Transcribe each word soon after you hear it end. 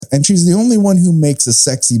And she's the only one who makes a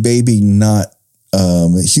sexy baby not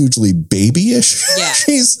hugely babyish. Yeah.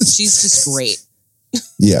 she's just great.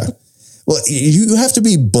 Yeah. Well, you have to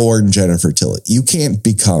be born Jennifer Tilly. You can't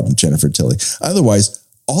become Jennifer Tilly. Otherwise,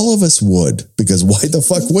 all of us would, because why the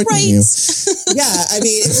fuck wouldn't you? Yeah, I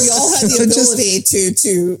mean, if we all had the ability to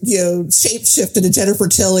shapeshift into Jennifer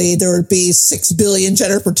Tilly, there would be 6 billion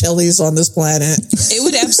Jennifer Tillys on this planet. It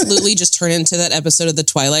would absolutely just turn into that episode of The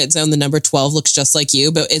Twilight Zone. The number 12 looks just like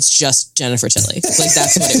you, but it's just Jennifer Tilly. Like,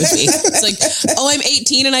 that's what it would be. It's like, oh, I'm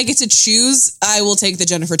 18 and I get to choose. I will take the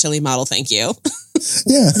Jennifer Tilly model. Thank you.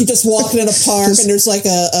 Yeah. You're just walking in a park and there's like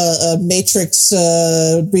a Matrix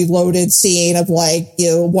Reloaded scene of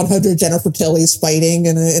 100 Jennifer Tillys fighting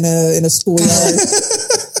in a schoolyard.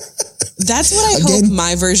 That's what I hope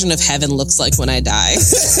my version of heaven looks like when I die.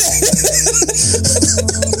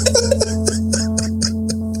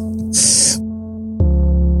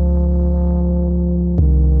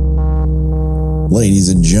 Ladies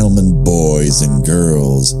and gentlemen, boys and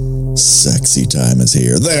girls, sexy time is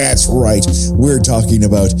here. That's right. We're talking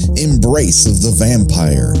about Embrace of the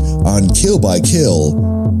Vampire on Kill by Kill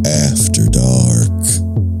After Dark.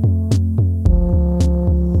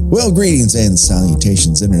 Well, greetings and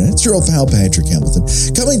salutations, Internet. It's your old pal, Patrick Hamilton,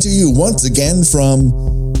 coming to you once again from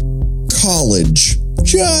college.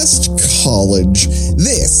 Just college.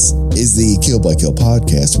 This is the Kill by Kill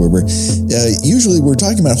podcast, where we're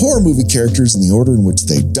talking about horror movie characters in the order in which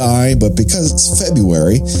they die, but because it's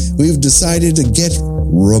February, we've decided to get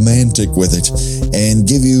romantic with it and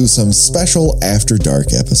give you some special After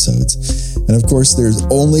Dark episodes. And of course, there's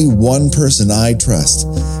only one person I trust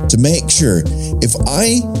to make sure if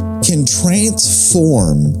I can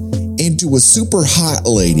transform into a super hot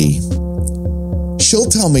lady, she'll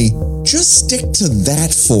tell me, just stick to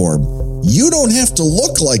that form. You don't have to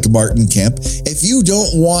look like Martin Kemp if you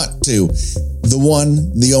don't want to. The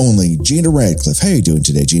one, the only, Gina Radcliffe. How are you doing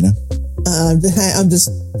today, Gina? I'm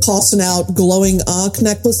just tossing out glowing ankh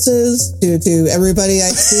necklaces to everybody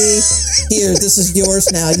I see. Here, this is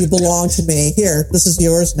yours now. You belong to me. Here, this is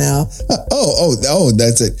yours now. Oh,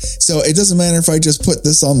 that's it. So it doesn't matter if I just put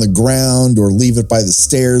this on the ground or leave it by the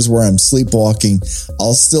stairs where I'm sleepwalking.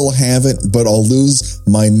 I'll still have it, but I'll lose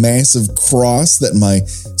my massive cross that my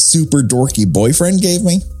super dorky boyfriend gave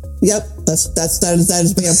me. Yep, that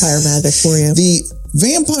is vampire magic for you. The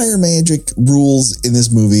vampire magic rules in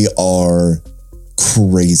this movie are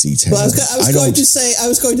crazy. Well, I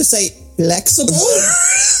was going to say flexible.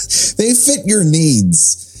 They fit your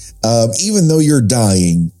needs, even though you're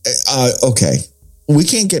dying. Okay, we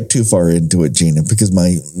can't get too far into it, Gina, because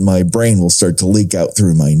my brain will start to leak out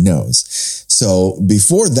through my nose. So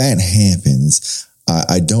before that happens,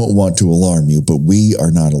 I don't want to alarm you, but we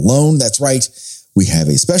are not alone. That's right. We have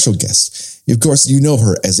a special guest. Of course, you know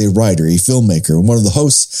her as a writer, a filmmaker, and one of the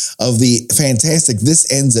hosts of the fantastic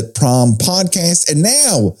This Ends at Prom podcast. And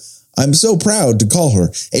now I'm so proud to call her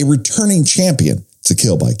a returning champion to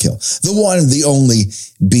Kill by Kill. The one, the only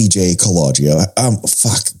BJ Colangelo.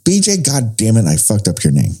 BJ, God damn it, I fucked up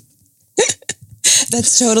your name.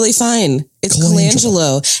 That's totally fine. It's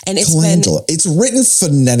Colangelo. And it's written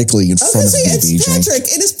phonetically in front of me, BJ. Patrick,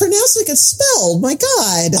 it is pronounced like it's spelled. My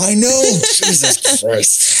God. I know. Jesus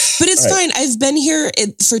Christ. But it's fine. I've been here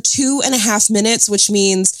for 2.5 minutes, which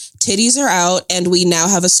means titties are out, and we now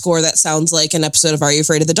have a score that sounds like an episode of Are You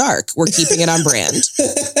Afraid of the Dark? We're keeping it on brand.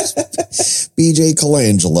 BJ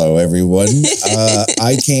Colangelo, everyone.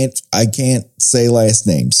 I can't say last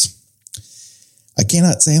names. I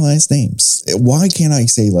cannot say last names. Why can't I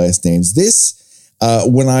say last names? This,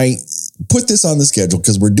 when I put this on the schedule,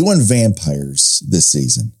 because we're doing vampires this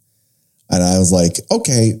season, and I was like,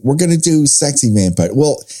 okay, we're going to do sexy vampire.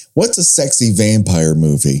 Well, what's a sexy vampire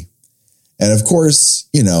movie? And of course,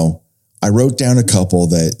 I wrote down a couple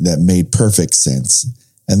that made perfect sense.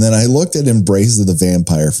 And then I looked at Embrace of the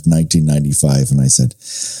Vampire from 1995, and I said,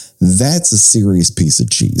 that's a serious piece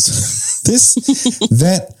of cheese.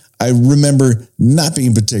 That I remember not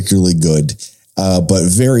being particularly good, but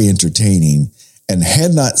very entertaining, and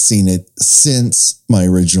had not seen it since my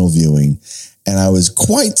original viewing. And I was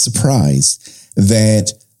quite surprised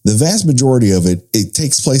that the vast majority of it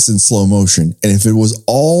takes place in slow motion. And if it was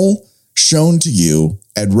all shown to you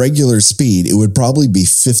at regular speed, it would probably be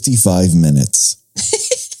 55 minutes.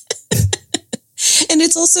 And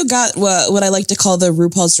it's also got what I like to call the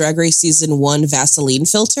RuPaul's Drag Race Season 1 Vaseline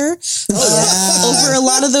filter over a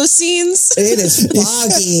lot of those scenes. It is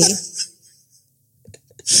foggy.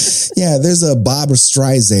 Yeah, there's a Barbra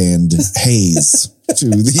Streisand haze to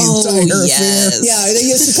the entire affair. Yeah, I think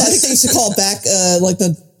they used to call it back like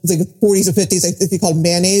the 40s or 50s. I think they called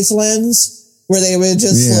mayonnaise lens, where they would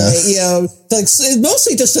just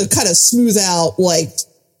mostly just to kind of smooth out like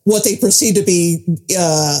what they perceive to be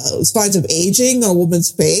signs of aging on a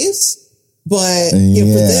woman's face. But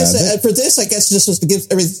for this, I guess just was to give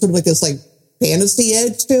everything sort of like this like fantasy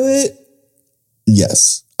edge to it.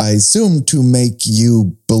 Yes. I assume to make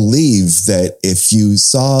you believe that if you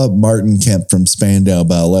saw Martin Kemp from Spandau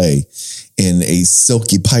Ballet in a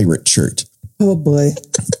silky pirate shirt. Oh boy.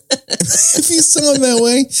 If you saw him that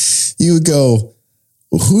way, you would go,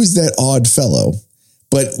 who's that odd fellow?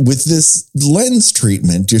 But with this lens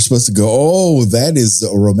treatment, you're supposed to go, oh, that is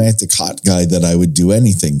a romantic hot guy that I would do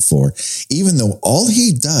anything for. Even though all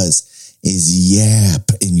he does is yap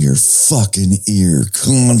in your fucking ear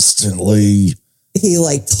constantly. He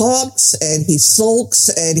like talks and he sulks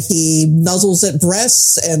and he nuzzles at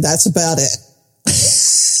breasts and that's about it.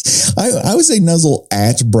 I would say nuzzle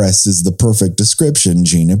at breasts is the perfect description,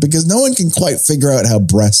 Gina, because no one can quite figure out how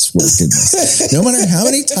breasts work in this. No matter how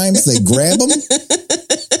many times they grab them,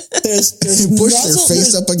 there's push their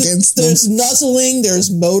face up against them. There's nuzzling, there's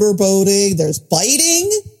motorboating, there's biting.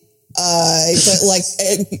 But like,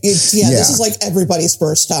 this is like everybody's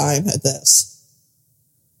first time at this.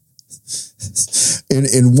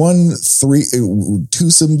 In one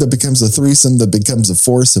twosome that becomes a threesome that becomes a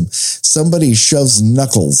foursome, somebody shoves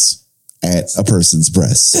knuckles at a person's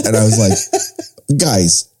breasts. And I was like,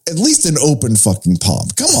 guys, at least an open fucking palm.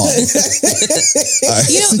 Come on. Maybe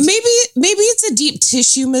it's a deep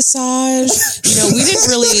tissue massage. We didn't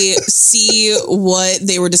really see what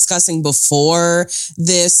they were discussing before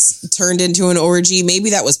this turned into an orgy. Maybe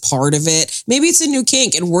that was part of it. Maybe it's a new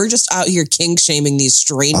kink and we're just out here kink shaming these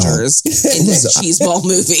strangers in this cheeseball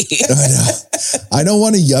movie. I know. I don't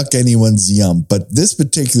want to yuck anyone's yum, but this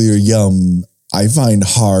particular yum I find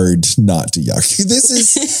hard not to yuck. This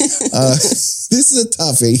is a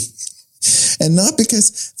toughie, and not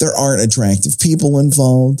because there aren't attractive people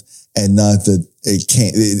involved, and not that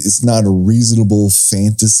it's not a reasonable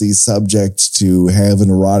fantasy subject to have an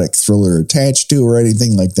erotic thriller attached to or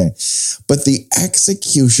anything like that. But the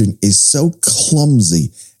execution is so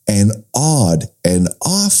clumsy and odd and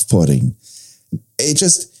off-putting. It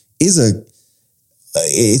just is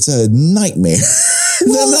it's a nightmare.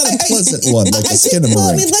 Well, not a pleasant one, like a Skinamarink. Well,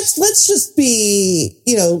 I mean, let's just be,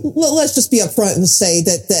 let's just be upfront and say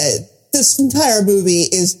that this entire movie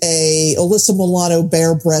is a Alyssa Milano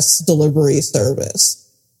bare breast delivery service,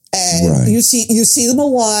 and you see them a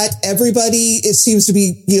lot. Everybody seems to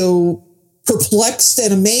be perplexed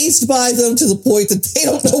and amazed by them to the point that they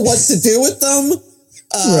don't know what to do with them.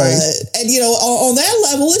 And on that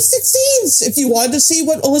level, it succeeds. If you wanted to see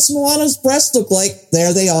what Alyssa Milano's breasts look like,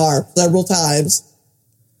 there they are several times.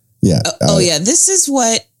 Yeah. This is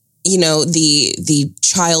what, the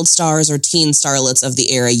child stars or teen starlets of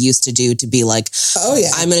the era used to do to be like,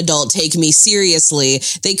 I'm an adult, take me seriously.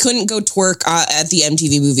 They couldn't go twerk at the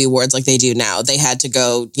MTV Movie Awards like they do now. They had to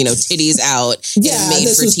go, titties out in a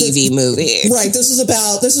made-for-TV movie. Right. This is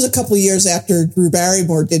a couple of years after Drew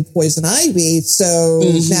Barrymore did Poison Ivy. So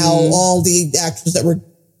now all the actors that were,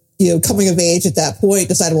 coming of age at that point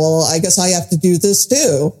decided, well, I guess I have to do this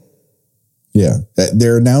too. Yeah.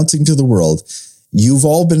 They're announcing to the world, you've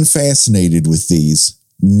all been fascinated with these.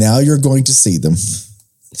 Now you're going to see them.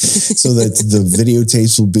 So that the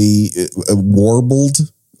videotapes will be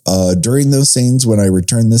warbled during those scenes when I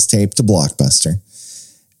return this tape to Blockbuster.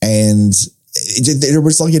 And there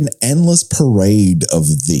was like an endless parade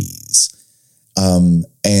of these. And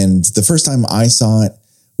the first time I saw it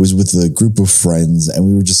was with a group of friends, and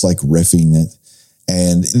we were just like riffing it.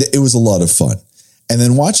 And it was a lot of fun. And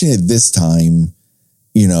then watching it this time,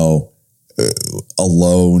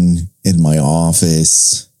 alone in my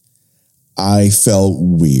office, I felt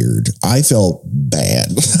weird. I felt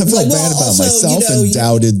bad. I felt bad about myself and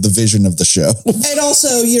doubted the vision of the show. And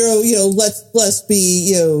also, let's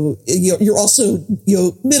be, you're also,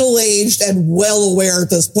 middle-aged and well aware at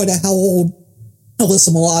this point of how old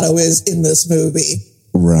Alyssa Milano is in this movie.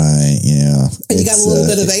 Right, yeah. And you got a little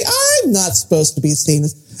bit of I'm not supposed to be seeing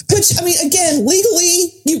this. Which, I mean, again,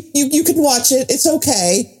 legally, you can watch it. It's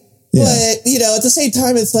okay. Yeah. But, at the same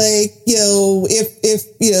time, it's like,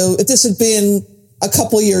 if this had been a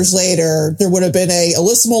couple years later, there would have been a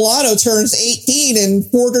Alyssa Milano turns 18 in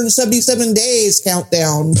 477 days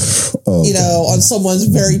countdown, on someone's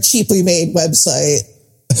very cheaply made website.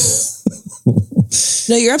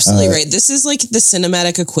 No, you're absolutely right. This is like the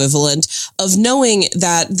cinematic equivalent of knowing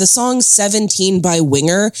that the song 17 by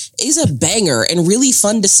Winger is a banger and really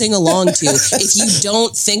fun to sing along to if you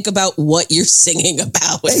don't think about what you're singing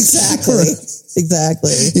about. Exactly.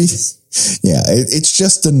 Yeah, it's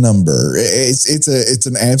just a number. It's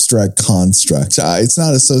an abstract construct. It's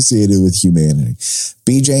not associated with humanity.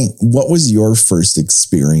 BJ, what was your first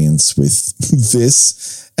experience with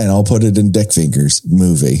this? And I'll put it in dick fingers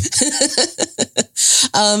movie.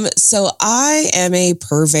 So I am a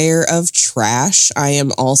purveyor of trash. I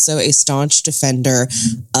am also a staunch defender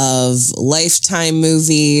of Lifetime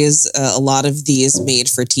movies. A lot of these made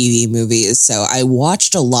for TV movies. So I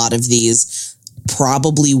watched a lot of these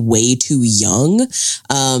probably way too young,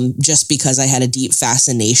 just because I had a deep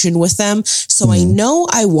fascination with them. So I know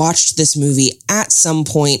I watched this movie at some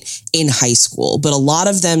point in high school, but a lot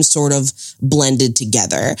of them sort of blended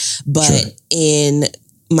together. But in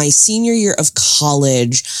my senior year of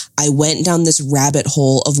college, I went down this rabbit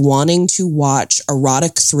hole of wanting to watch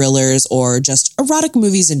erotic thrillers or just erotic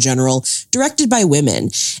movies in general, directed by women.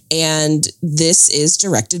 And this is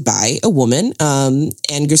directed by a woman, Anne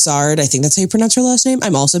Goussard. I think that's how you pronounce her last name.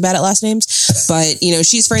 I'm also bad at last names, but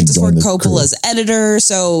she's Francis Ford Coppola's editor.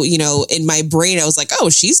 So, in my brain, I was like, oh,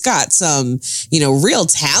 she's got some, real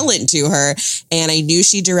talent to her. And I knew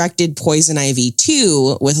she directed Poison Ivy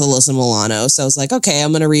 2 with Alyssa Milano. So I was like, okay,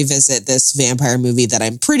 I'm going to revisit this vampire movie that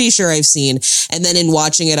I'm pretty sure I've seen. And then in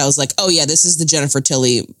watching it, I was like, oh yeah, this is the Jennifer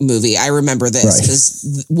Tilly movie. I remember this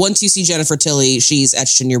because once you see Jennifer Tilly, she's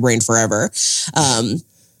etched in your brain forever.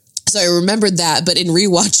 So I remembered that, but in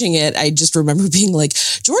rewatching it, I just remember being like,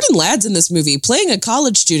 Jordan Ladd's in this movie playing a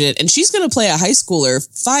college student, and she's going to play a high schooler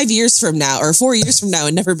 5 years from now or 4 years from now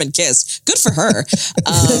and never been kissed. Good for her.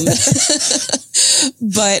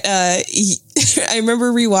 But I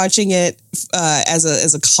remember rewatching it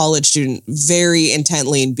as a college student very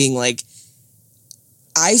intently and being like,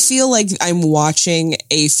 I feel like I'm watching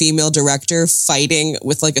a female director fighting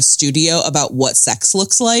with like a studio about what sex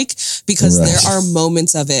looks like, because there are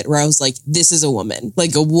moments of it where I was like, this is a woman,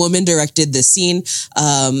 like a woman directed this scene.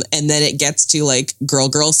 And then it gets to like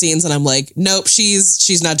girl scenes and I'm like, nope,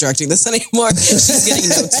 she's not directing this anymore. She's getting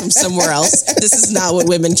notes from somewhere else. This is not what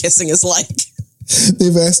women kissing is like.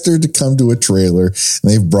 They've asked her to come to a trailer and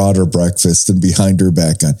they've brought her breakfast and behind her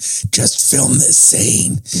back on, just film this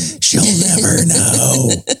scene. She'll never know.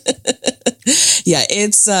 Yeah,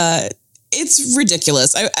 it's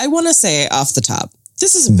ridiculous. I want to say off the top,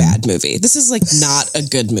 this is a bad movie. This is like not a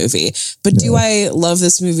good movie. But do I love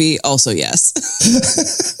this movie? Also, yes.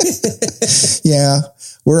 Yeah.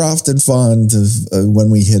 We're often fond of when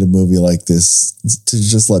we hit a movie like this to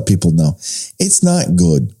just let people know it's not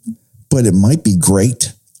good, but it might be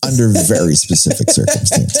great under very specific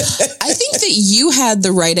circumstances. I think that you had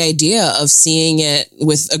the right idea of seeing it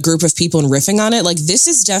with a group of people and riffing on it. Like, this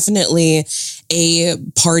is definitely a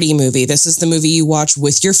party movie. This is the movie you watch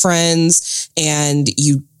with your friends and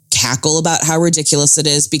you cackle about how ridiculous it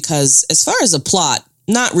is, because as far as a plot,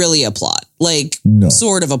 not really a plot, like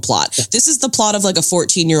sort of a plot. This is the plot of like a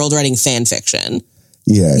 14-year-old writing fan fiction.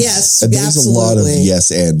 Yes. And there's absolutely a lot of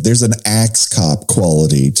and there's an Axe Cop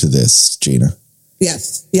quality to this, Gina.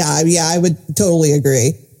 Yes. Yeah, I would totally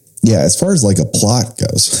agree. Yeah, as far as like a plot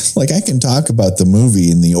goes, like I can talk about the movie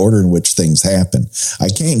in the order in which things happen. I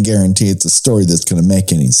can't guarantee it's a story that's going to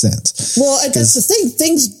make any sense. Well, that's the thing.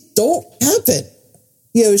 Things don't happen.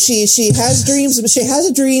 She has dreams. She has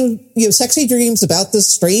a dream, sexy dreams about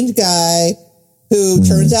this strange guy who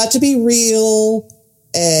turns out to be real.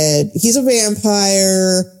 And he's a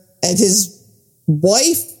vampire, and his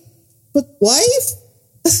wife?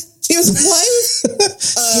 She was a wife?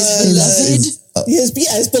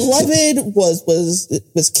 His beloved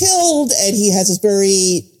was killed, and he has this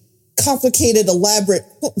very complicated, elaborate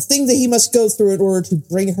thing that he must go through in order to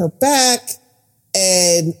bring her back.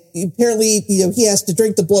 And apparently, he has to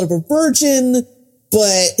drink the blood of a virgin,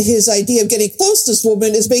 but his idea of getting close to this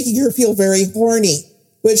woman is making her feel very horny.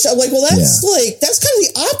 Which I'm like, well, that's kind of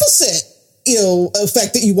the opposite,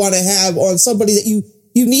 effect that you want to have on somebody that you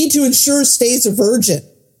need to ensure stays a virgin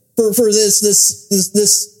for this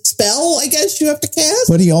spell, I guess you have to cast.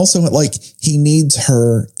 But he also he needs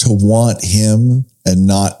her to want him and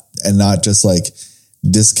not just like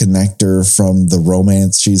disconnect her from the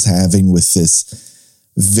romance she's having with this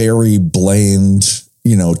very bland,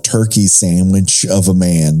 turkey sandwich of a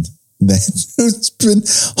man who's been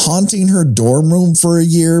haunting her dorm room for a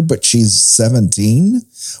year, but she's 17.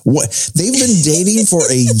 What? They've been dating for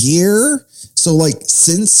a year. So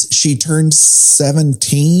since she turned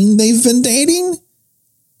 17, they've been dating.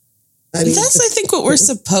 I mean, that's, I think, what we're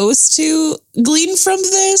supposed to glean from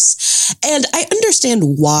this. And I understand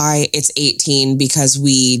why it's 18, because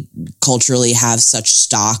we culturally have such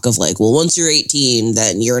stock of like, well, once you're 18,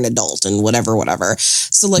 then you're an adult and whatever.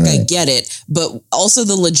 So like, I get it. But also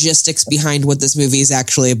the logistics behind what this movie is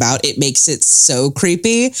actually about, it makes it so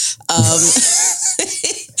creepy. And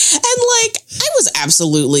like, I was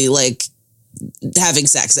absolutely like having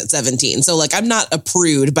sex at 17. So like, I'm not a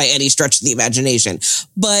prude by any stretch of the imagination.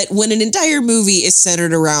 But when an entire movie is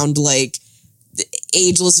centered around like the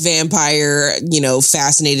ageless vampire,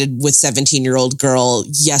 fascinated with 17-year-old girl,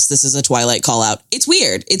 yes, this is a Twilight call out. It's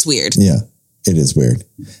weird. Yeah, it is weird.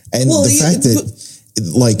 And the fact that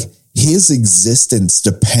like his existence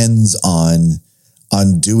depends on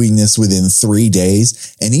doing this within 3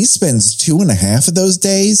 days, and he spends 2.5 of those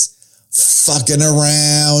days fucking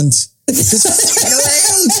around. Just fucking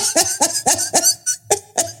around.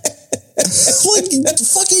 Like,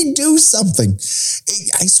 fucking do something.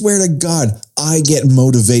 I swear to God, I get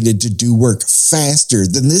motivated to do work faster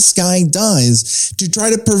than this guy does to try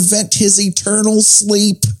to prevent his eternal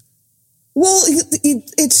sleep. Well, he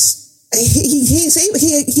has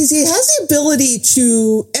the ability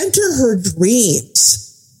to enter her dreams,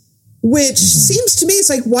 which seems to me, it's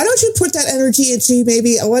like, why don't you put that energy into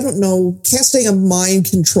maybe, casting a mind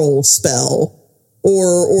control spell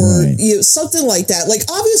or something like that. Like,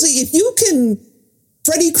 obviously, if you can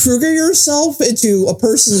Freddy Krueger yourself into a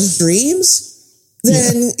person's dreams,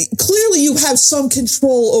 then clearly you have some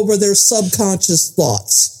control over their subconscious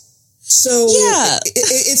thoughts. So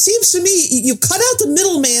it seems to me you cut out the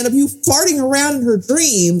middleman of you farting around in her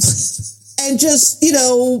dreams and just,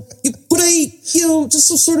 you put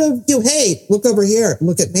just a sort of, hey, look over here,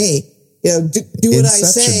 look at me, do what I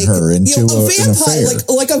say. Her into a vampire, an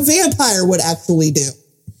affair. like a vampire would actually do.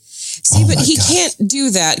 See, but he can't do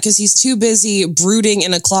that because he's too busy brooding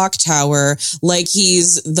in a clock tower like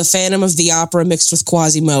he's the Phantom of the Opera mixed with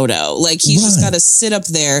Quasimodo. Like, he's just got to sit up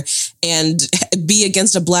there and be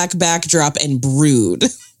against a black backdrop and brood.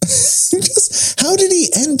 How did he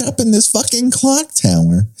end up in this fucking clock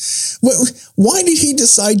tower? Why did he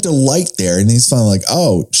decide to light there? And he's finally like,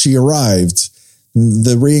 oh, she arrived.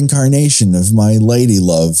 The reincarnation of my lady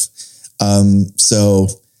love. So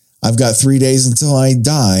I've got 3 days until I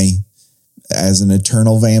die as an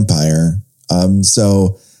eternal vampire.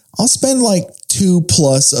 So I'll spend like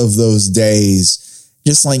 2+ of those days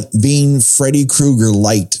just like being Freddy Krueger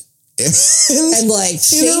light. and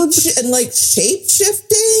shape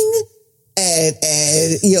shifting and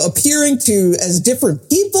appearing to as different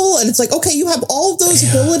people. And it's like, okay, you have all of those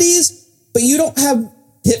abilities, but you don't have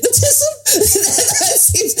hypnotism?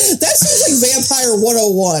 that seems like Vampire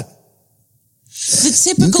 101. The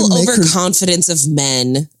typical overconfidence of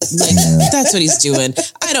men. Like, that's what he's doing.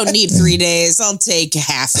 I don't need 3 days. I'll take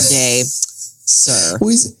half a day, sir. Well,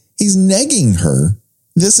 he's negging her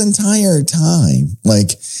this entire time.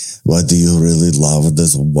 Like, what do you really love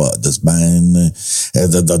this man?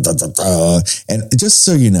 And just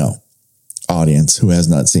so you know, audience who has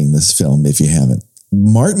not seen this film, if you haven't,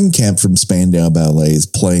 Martin Kemp from Spandau Ballet is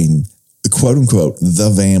playing, quote unquote, the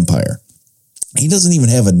vampire. He doesn't even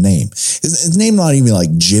have a name. His name not even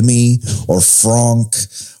like Jimmy or Frank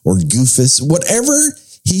or Goofus. Whatever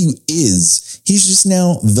he is, he's just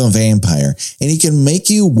now the vampire. And he can make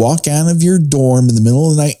you walk out of your dorm in the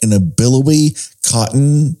middle of the night in a billowy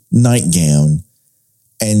cotton nightgown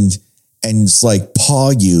and just like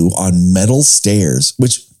paw you on metal stairs,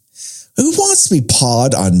 which who wants to be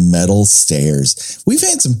pawed on metal stairs? We've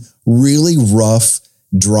had some really rough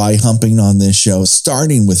dry humping on this show,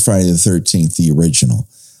 starting with Friday the 13th, the original,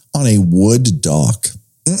 on a wood dock.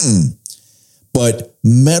 But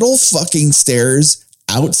metal fucking stairs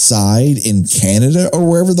outside in Canada or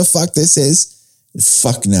wherever the fuck this is,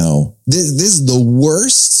 fuck no. This is the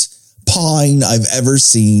worst pawing I've ever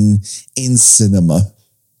seen in cinema.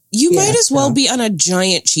 You might as well be on a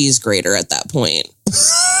giant cheese grater at that point.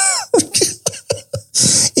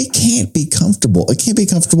 It can't be comfortable. It can't be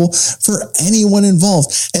comfortable for anyone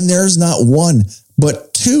involved. And there's not one,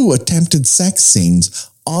 but 2 attempted sex scenes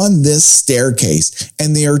on this staircase.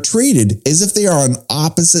 And they are treated as if they are on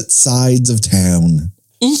opposite sides of town.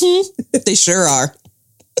 They sure are.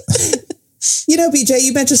 BJ,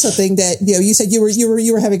 you mentioned something that, you said you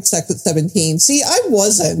were having sex at 17. See, I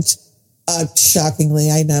wasn't, shockingly,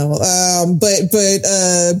 I know. But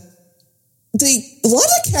a lot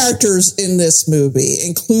of the characters in this movie,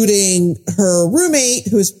 including her roommate,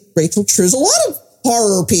 who is Rachel True, there's a lot of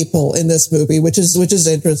horror people in this movie, which is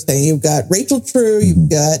interesting. You've got Rachel True, you've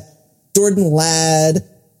got Jordan Ladd,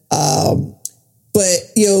 but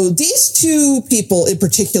these 2 people in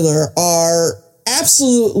particular are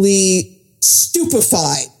absolutely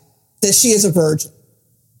stupefied that she is a virgin.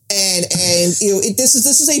 And this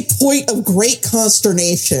is a point of great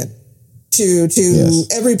consternation to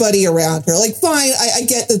everybody around her. Like, fine, I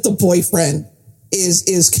get that the boyfriend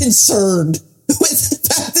is concerned with the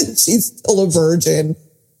fact that she's still a virgin,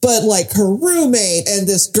 but like her roommate and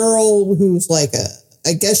this girl who's like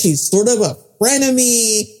I guess she's sort of a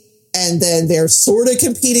frenemy, and then they're sort of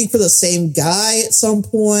competing for the same guy at some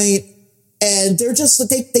point, and they're just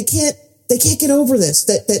they can't get over this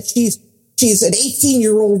that she's an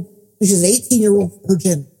 18-year-old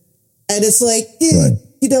virgin, and it's like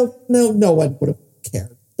no one would have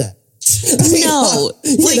cared that.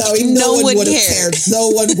 No one would have cared. No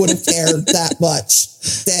one would have cared that much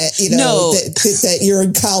that that you're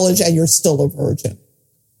in college and you're still a virgin.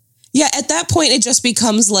 Yeah, at that point, it just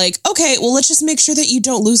becomes like, okay, well, let's just make sure that you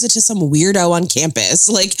don't lose it to some weirdo on campus.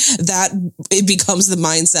 Like, that, it becomes the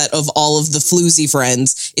mindset of all of the floozy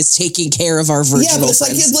friends is taking care of our virginal friends. Yeah,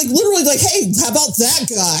 but it's like literally like, hey, how about that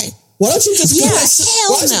guy? Why don't you just go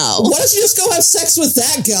why don't you just go have sex with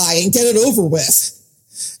that guy and get it over with?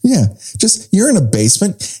 Yeah, just, you're in a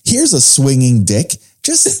basement. Here's a swinging dick.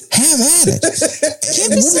 Just have at it.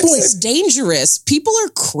 Campus sex is dangerous. People are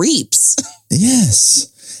creeps. Yes.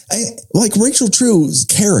 Like Rachel True's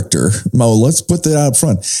character, Mo, let's put that out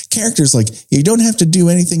front. Character's like, you don't have to do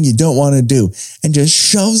anything you don't want to do, and just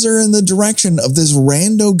shoves her in the direction of this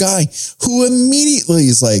rando guy who immediately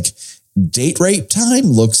is like, date rape time,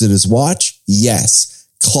 looks at his watch, yes,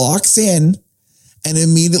 clocks in, and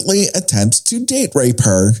immediately attempts to date rape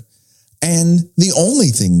her. And the only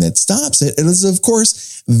thing that stops it is, of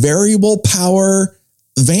course, variable power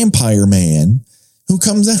vampire man who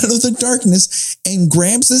comes out of the darkness and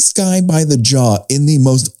grabs this guy by the jaw in the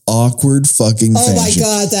most awkward fucking fashion. Oh my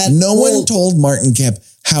God, no one told Martin Kemp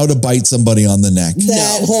how to bite somebody on the neck.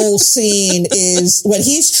 That whole scene is when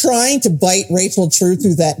he's trying to bite Rachel True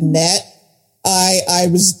through that net. I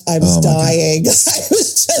was dying. I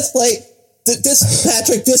was just like, this,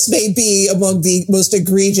 Patrick, this may be among the most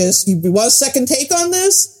egregious. You want a second take on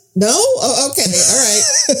this? No? Oh, okay. All right.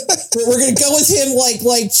 We're going to go with him like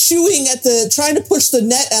chewing at trying to push the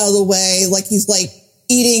net out of the way. Like he's like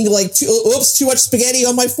eating too much spaghetti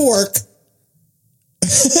on my fork.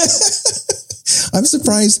 I'm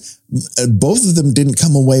surprised both of them didn't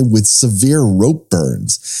come away with severe rope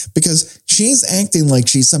burns, because she's acting like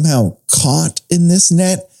she's somehow caught in this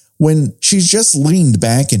net when she's just leaned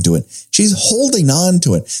back into it. She's holding on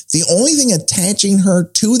to it. The only thing attaching her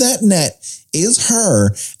to that net is her,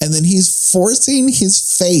 and then he's forcing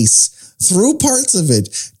his face through parts of it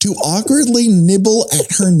to awkwardly nibble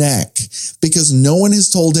at her neck because no one has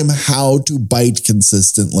told him how to bite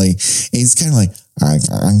consistently. And he's kind of like, and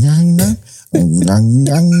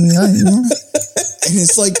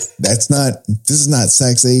it's like, this is not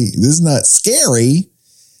sexy. This is not scary.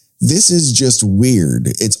 This is just weird.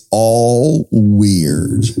 It's all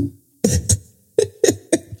weird.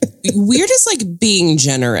 Weird is like being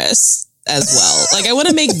generous as well. Like, I want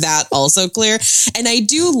to make that also clear. And I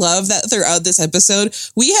do love that throughout this episode,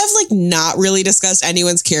 we have like not really discussed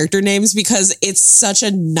anyone's character names because it's such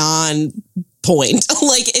a non-point.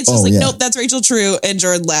 Like, it's just nope, that's Rachel True and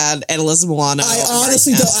Jordan Ladd and Alyssa Milano. I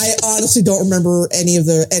honestly don't remember any of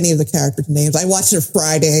the character names. I watched it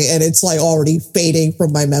Friday and it's like already fading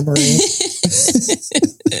from my memory.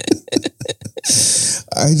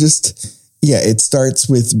 It starts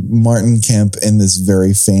with Martin Kemp in this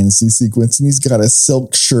very fantasy sequence, and he's got a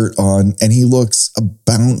silk shirt on, and he looks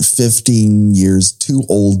about 15 years too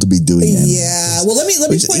old to be doing it. Yeah, well, let me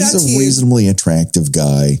point out to you, he's a reasonably attractive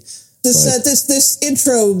guy. This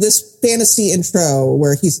fantasy intro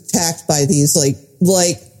where he's attacked by these like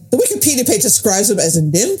the Wikipedia page describes them as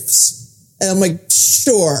nymphs. And I'm like,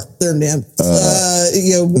 sure, they're nymphs.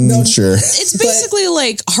 Sure. It's basically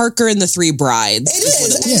like Harker and the Three Brides. It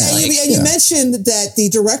is. You mentioned that the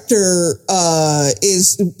director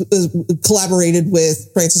is collaborated with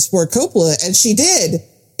Francis Ford Coppola, and she did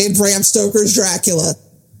in Bram Stoker's Dracula.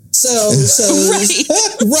 So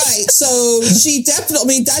right. So she definitely. I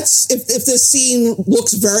mean, that's if this scene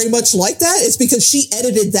looks very much like that, it's because she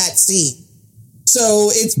edited that scene. So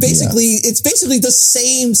it's basically the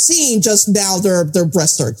same scene, just now their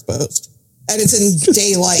breasts are exposed, and it's in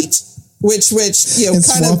daylight, which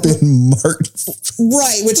kind of Martin,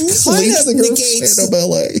 right, which kind of negates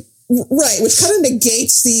which kind of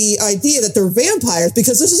negates the idea that they're vampires,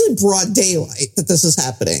 because this is in broad daylight that this is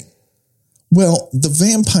happening. Well, the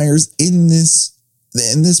vampires in this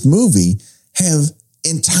movie have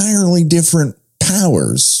entirely different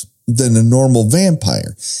powers than a normal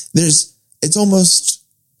vampire. It's almost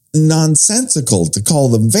nonsensical to call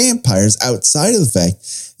them vampires outside of the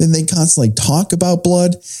fact that they constantly talk about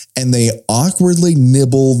blood and they awkwardly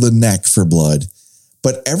nibble the neck for blood.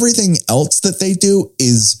 But everything else that they do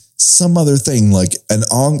is some other thing, like an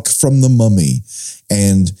Ankh from the Mummy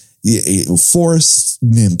and forest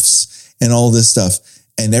nymphs and all this stuff,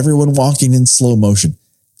 and everyone walking in slow motion.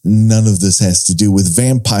 None of this has to do with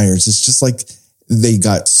vampires. It's just like they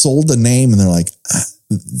got sold a name and they're like,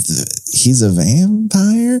 he's a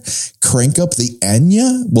vampire? Crank up the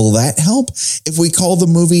Enya? Will that help? If we call the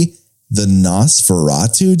movie The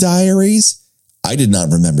Nosferatu Diaries, I did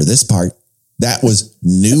not remember this part. That was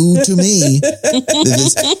new to me.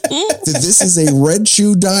 This is a Red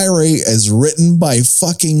Shoe Diary as written by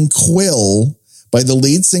fucking Quill, by the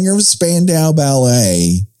lead singer of Spandau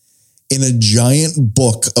Ballet, in a giant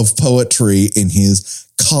book of poetry in his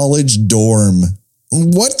college dorm.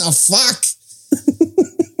 What the fuck?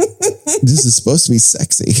 This is supposed to be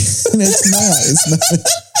sexy. And it's not.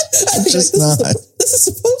 It's just not. This is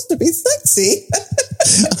supposed to be sexy.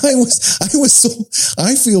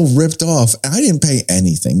 I feel ripped off. I didn't pay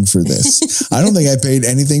anything for this. I don't think I paid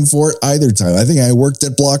anything for it either time. I think I worked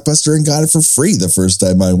at Blockbuster and got it for free the first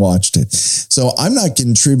time I watched it. So I'm not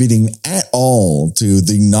contributing at all to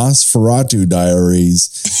the Nosferatu Diaries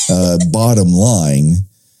bottom line.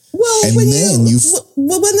 Well, and when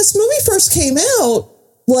this movie first came out,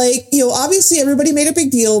 like, obviously everybody made a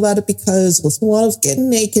big deal about it because Alyssa Milano's getting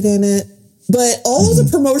naked in it. But all the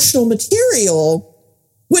promotional material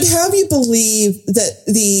would have you believe that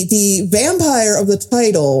the vampire of the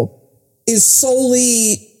title is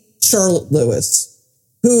solely Charlotte Lewis,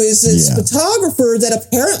 who is this photographer that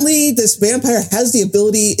apparently this vampire has the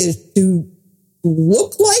ability to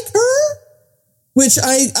look like her, which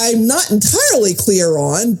I'm not entirely clear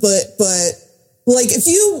on, but like, if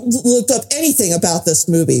you looked up anything about this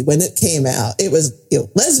movie when it came out, it was,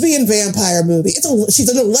 lesbian vampire movie. She's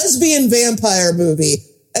in a lesbian vampire movie.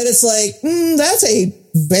 And it's like, that's a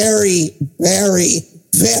very, very,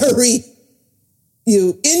 very,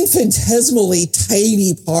 infinitesimally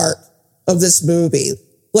tiny part of this movie.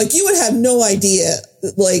 Like, you would have no idea,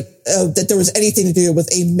 that there was anything to do with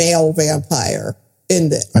a male vampire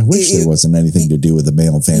in it. I wish there wasn't anything to do with a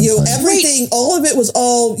male vampire. Everything, all of it was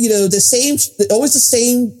all, the same, always the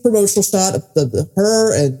same promotional shot of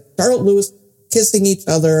her and Charlotte Lewis kissing each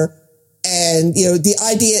other. And, the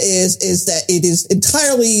idea is that it is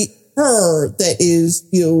entirely her that is,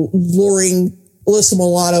 luring Alyssa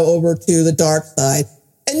Milano over to the dark side.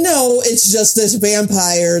 And no, it's just this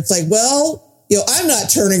vampire. It's like, well, I'm not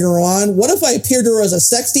turning her on. What if I appeared to her as a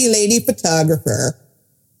sexy lady photographer?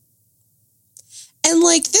 And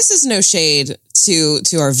this is no shade to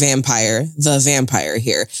our the vampire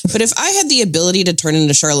here. But if I had the ability to turn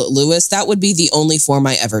into Charlotte Lewis, that would be the only form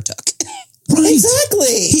I ever took. Right.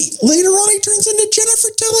 Exactly. Later on, he turns into Jennifer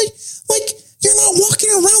Tilly. You're not walking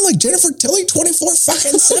around like Jennifer Tilly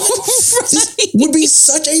 24/7. This would be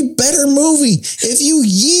such a better movie if you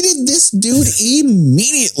yeeted this dude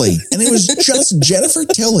immediately. And it was just Jennifer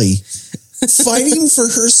Tilly fighting for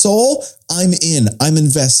her soul. I'm in. I'm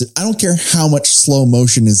invested. I don't care how much slow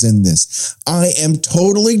motion is in this. I am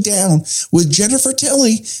totally down with Jennifer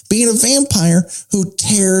Tilly being a vampire who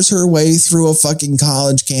tears her way through a fucking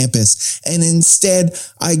college campus. And instead,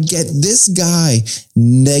 I get this guy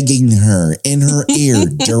negging her in her ear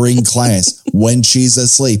during class when she's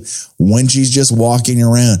asleep, when she's just walking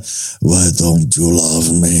around. Why don't you love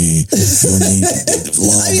me? You need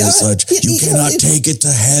love is such. You cannot take it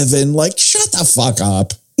to heaven. Shut the fuck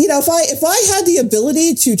up. If I had the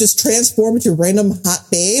ability to just transform into random hot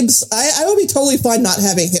babes, I would be totally fine not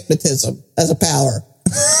having hypnotism as a power.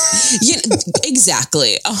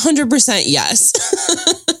 Exactly. 100% yes.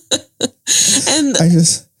 And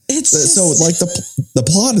the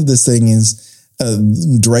plot of this thing is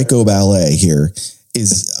Draco Ballet here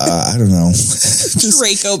is, I don't know.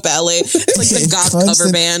 Draco Ballet. It's like the goth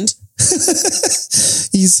cover band.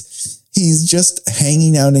 He's just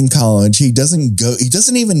hanging out in college. He doesn't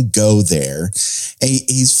even go there.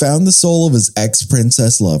 He's found the soul of his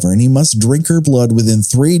ex-princess lover, and he must drink her blood within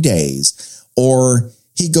 3 days, or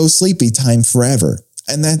he goes sleepy time forever.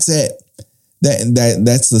 And that's it.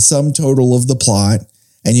 That's the sum total of the plot.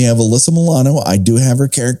 And you have Alyssa Milano. I do have her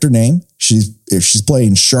character name. She's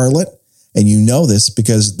playing Charlotte, and you know this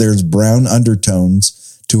because there's brown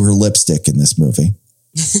undertones to her lipstick in this movie.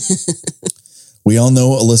 We all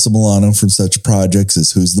know Alyssa Milano from such projects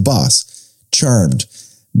as Who's the Boss, Charmed,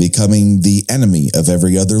 becoming the enemy of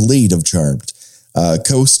every other lead of Charmed,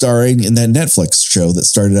 co-starring in that Netflix show that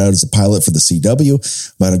started out as a pilot for the CW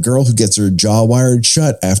about a girl who gets her jaw wired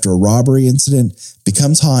shut after a robbery incident,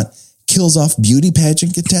 becomes hot, kills off beauty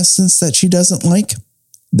pageant contestants that she doesn't like.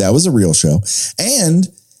 That was a real show. And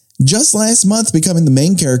just last month, becoming the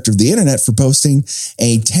main character of the internet for posting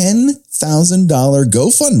a $10,000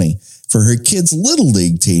 GoFundMe for her kids' Little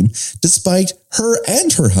League team, despite her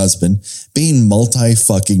and her husband being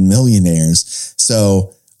multi-fucking millionaires.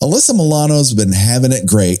 So Alyssa Milano's been having it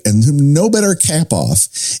great, and no better cap off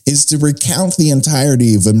is to recount the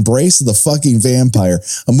entirety of Embrace the Fucking Vampire,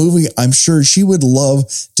 a movie I'm sure she would love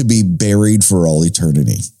to be buried for all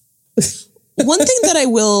eternity. One thing that I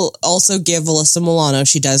will also give Alyssa Milano,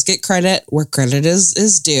 she does get credit where credit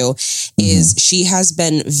is due, is she has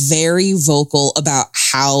been very vocal about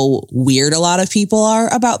how weird a lot of people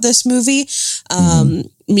are about this movie.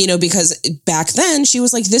 You know, because back then she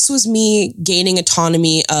was like, this was me gaining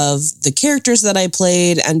autonomy of the characters that I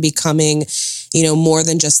played and becoming, you know, more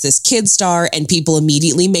than just this kid star, and people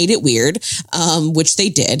immediately made it weird, which they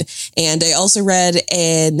did. And I also read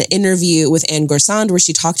an interview with Anne Gorsand where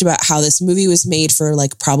she talked about how this movie was made for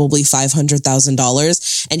like probably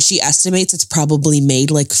 $500,000, and she estimates it's probably made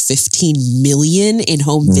like 15 million in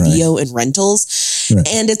home video and rentals.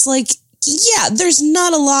 And it's like, yeah, there's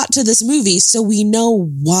not a lot to this movie, so we know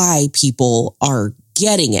why people are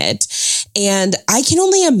getting it. And I can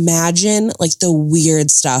only imagine like the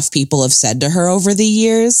weird stuff people have said to her over the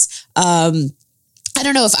years. I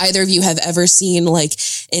don't know if either of you have ever seen like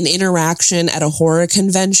an interaction at a horror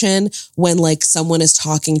convention when like someone is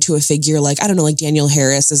talking to a figure like, I don't know, like Daniel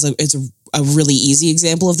Harris is a really easy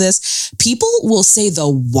example of this. People will say the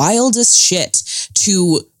wildest shit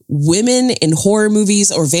to women in horror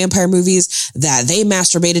movies or vampire movies that they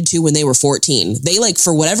masturbated to when they were 14. They like,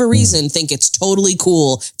 for whatever reason, think it's totally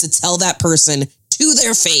cool to tell that person to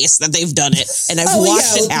their face that they've done it. And I've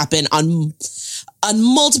watched it happen on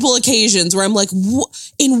multiple occasions where I'm like,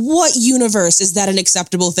 in what universe is that an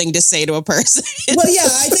acceptable thing to say to a person? Well, yeah,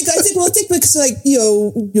 I think because like, you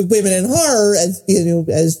know, women in horror, as you know,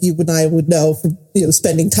 as you and I would know from, you know,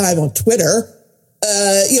 spending time on Twitter,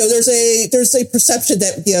 you know, there's a perception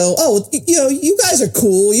that, you know, oh, you know, you guys are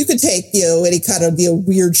cool. You can take, you know, any kind of, you know,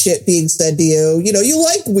 weird shit being said to you. You know, you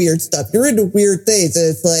like weird stuff. You're into weird things. And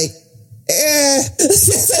it's like,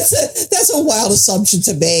 that's a wild assumption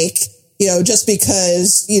to make, you know, just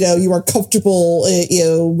because, you know, you are comfortable, you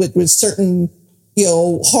know, with certain, you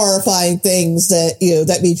know, horrifying things that, you know,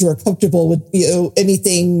 that means you are comfortable with, you know,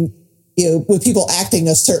 anything, you know, with people acting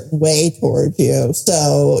a certain way towards you.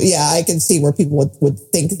 So yeah, I can see where people would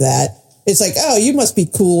think that. It's like, oh, you must be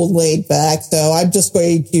cool and laid back. So I'm just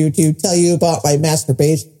going to tell you about my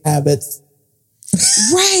masturbation habits.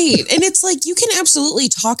 Right. And it's like, you can absolutely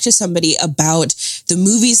talk to somebody about the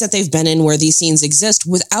movies that they've been in where these scenes exist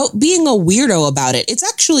without being a weirdo about it. It's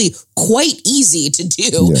actually quite easy to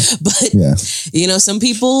do. Yeah. But, you know, some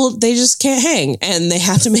people, they just can't hang and they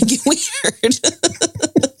have to make it weird.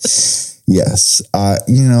 Yes.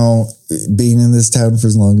 You know, being in this town for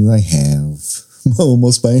as long as I have,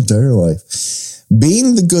 almost my entire life,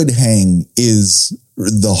 being the good hang is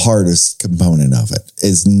the hardest component of it,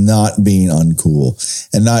 is not being uncool,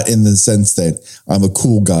 and not in the sense that I'm a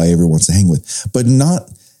cool guy everyone wants to hang with, but not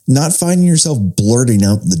finding yourself blurting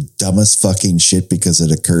out the dumbest fucking shit because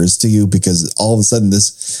it occurs to you, because all of a sudden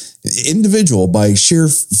this individual, by sheer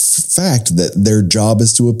fact that their job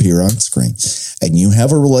is to appear on screen, and you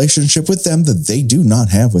have a relationship with them that they do not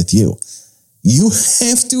have with you, you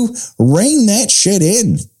have to rein that shit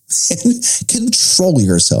in and control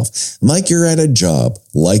yourself like you're at a job,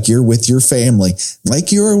 like you're with your family,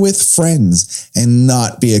 like you're with friends, and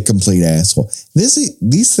not be a complete asshole.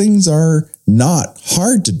 These things are not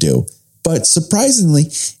hard to do, but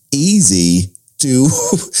surprisingly easy to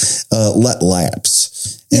let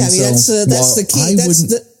lapse. Yeah, I mean, that's the key.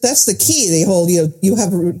 That's the key. The whole, you know, you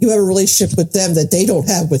have a relationship with them that they don't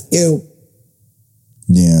have with you.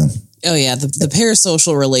 Yeah. Oh yeah, the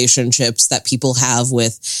parasocial relationships that people have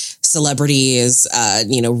with celebrities,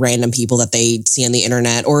 you know, random people that they see on the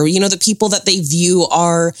internet, or, you know, the people that they view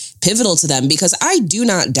are pivotal to them. Because I do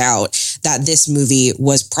not doubt that this movie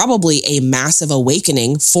was probably a massive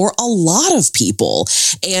awakening for a lot of people.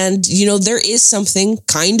 And, you know, there is something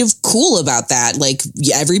kind of cool about that. Like,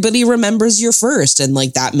 everybody remembers your first, and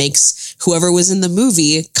like that makes whoever was in the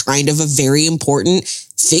movie kind of a very important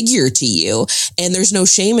figure to you. And there's no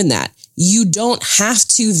shame in that. You don't have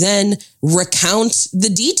to then recount the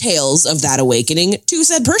details of that awakening to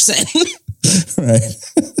said person. Right.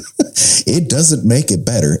 It doesn't make it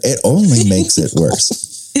better. It only makes it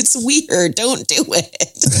worse. It's weird. Don't do it.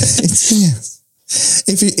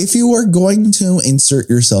 If you are going to insert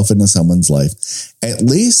yourself into someone's life, at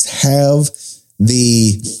least have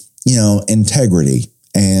the, you know, integrity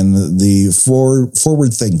and the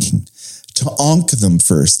forward thinking to onk them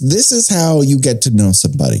first. This is how you get to know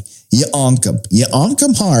somebody. You onk them. You onk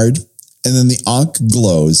them hard, and then the onk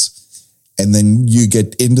glows, and then you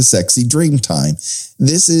get into sexy dream time.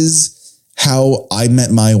 This is how I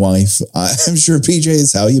met my wife. I'm sure, PJ,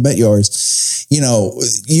 is how you met yours. You know,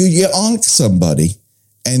 you onk somebody,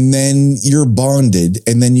 and then you're bonded,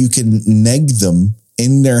 and then you can neg them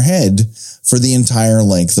in their head for the entire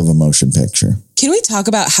length of a motion picture. Can we talk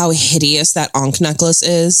about how hideous that Ankh necklace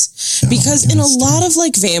is? Because in a lot of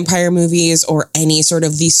like vampire movies or any sort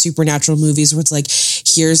of these supernatural movies where it's like,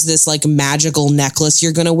 here's this like magical necklace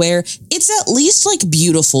you're going to wear, it's at least like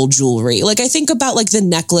beautiful jewelry. Like I think about like the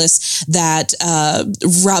necklace that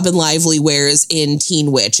Robin Lively wears in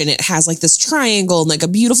Teen Witch, and it has like this triangle and like a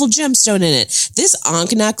beautiful gemstone in it. This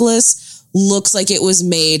Ankh necklace looks like it was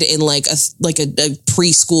made in like a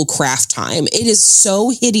preschool craft time. It is so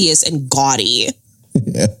hideous and gaudy.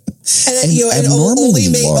 Yeah. And only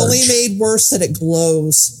made worse that it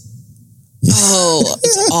glows. Yeah. Oh,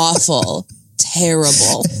 it's awful.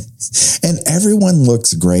 Terrible. And everyone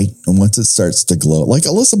looks great once it starts to glow. Like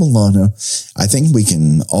Alyssa Milano, I think we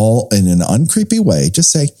can all, in an uncreepy way,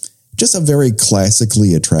 just say, just a very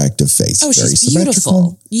classically attractive face. Oh, very she's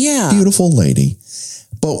beautiful. Yeah. Beautiful lady.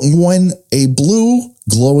 But when a blue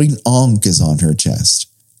glowing ankh is on her chest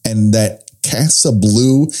and that casts a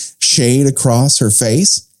blue shade across her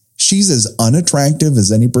face, she's as unattractive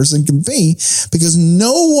as any person can be, because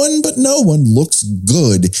no one looks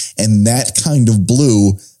good in that kind of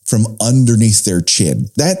blue from underneath their chin.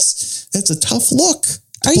 That's a tough look.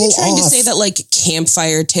 Are you trying to say that like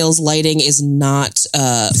campfire tales lighting is not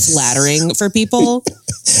flattering for people?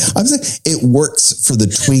 I'm saying it works for the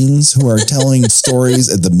tweens who are telling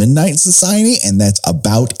stories at the Midnight Society, and that's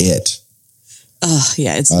about it. Oh,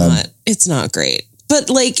 yeah, it's not great.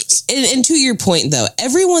 But like, and to your point though,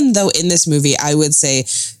 everyone though in this movie, I would say,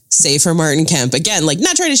 save for Martin Kemp, again, like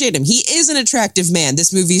not trying to shade him, he is an attractive man.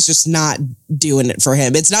 This movie's just not doing it for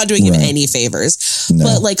him. It's not doing him any favors. No.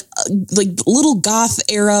 But like little goth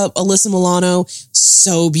era Alyssa Milano,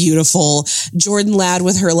 so beautiful. Jordan Ladd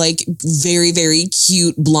with her like very, very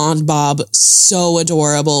cute blonde bob, so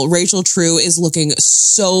adorable. Rachel True is looking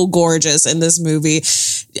so gorgeous in this movie.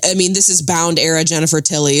 I mean, this is Bound era Jennifer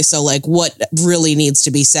Tilly, so like what really needs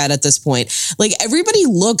to be said at this point? Like everybody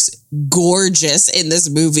looks gorgeous in this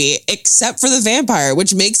movie except for the vampire,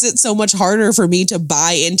 which makes it so much harder for me to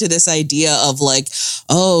buy into this idea of like,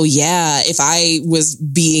 oh yeah, if I was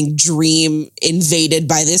being dream invaded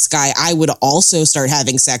by this guy, I would also start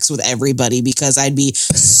having sex with everybody because I'd be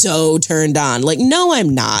so turned on. Like, no,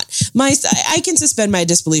 I'm not. I can suspend my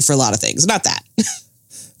disbelief for a lot of things, not that.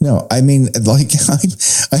 No, I mean, like,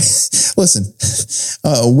 listen,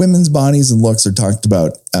 women's bodies and looks are talked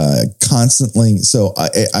about constantly. So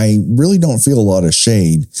I really don't feel a lot of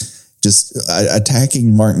shade just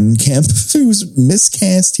attacking Martin Kemp, who's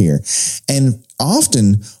miscast here. And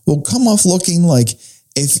often will come off looking like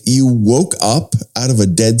if you woke up out of a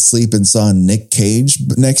dead sleep and saw Nick Cage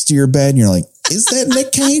next to your bed, and you're like, is that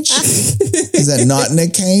Nick Cage? Is that not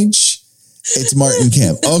Nick Cage? It's Martin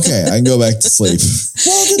Kemp. Okay, I can go back to sleep.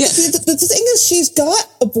 Well, the thing is, she's got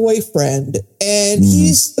a boyfriend, and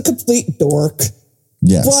he's a complete dork.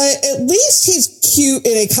 Yes. But at least he's cute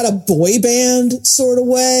in a kind of boy band sort of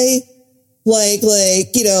way. Like,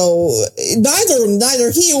 you know, neither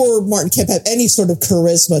he or Martin Kemp have any sort of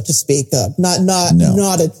charisma to speak of. Not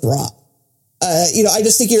a drop. You know, I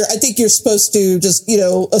think you're supposed to just, you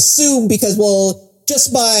know, assume because, well,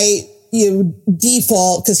 just by, you know,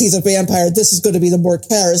 default, because he's a vampire, this is going to be the more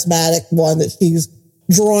charismatic one that she's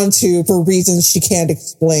drawn to for reasons she can't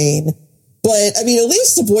explain. But I mean, at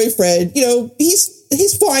least the boyfriend, you know,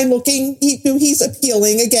 he's fine looking. He's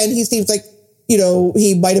appealing. Again, he seems like, you know,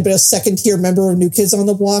 he might have been a second tier member of New Kids on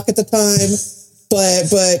the Block at the time.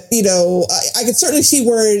 But you know, I could certainly see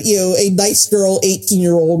where, you know, a nice girl,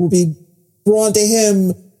 18-year-old would be drawn to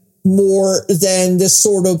him more than this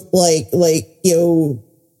sort of like, you know,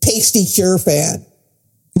 pasty cure fan.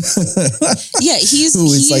 Yeah, he's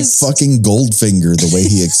like fucking Goldfinger, the way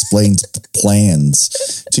he explains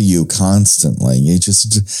plans to you constantly. You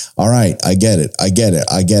just, all right, I get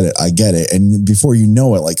it. And before you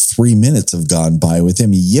know it, like 3 minutes have gone by with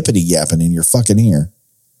him yippity yapping in your fucking ear.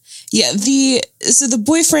 Yeah, the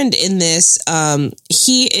boyfriend in this,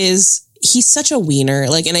 he's such a wiener.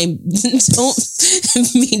 Like, and I don't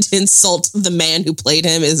mean to insult the man who played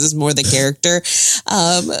him. This is more the character.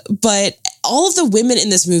 But all of the women in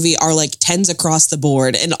this movie are like 10s across the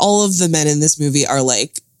board. And all of the men in this movie are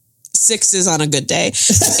like 6s on a good day.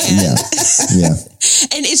 And, yeah.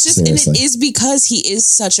 And it's just, seriously. And it is because he is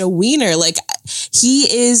such a wiener. Like, he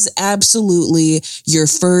is absolutely your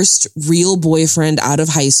first real boyfriend out of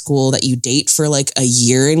high school that you date for like a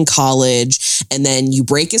year in college. And then you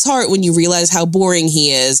break his heart when you realize how boring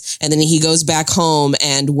he is. And then he goes back home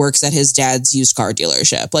and works at his dad's used car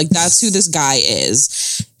dealership. Like, that's who this guy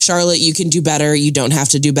is. Charlotte, you can do better. You don't have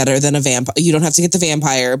to do better than a vampire. You don't have to get the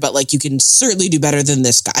vampire, but like, you can certainly do better than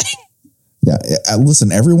this guy. Yeah,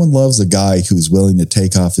 listen, everyone loves a guy who's willing to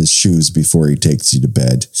take off his shoes before he takes you to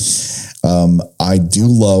bed. I do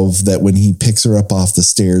love that when he picks her up off the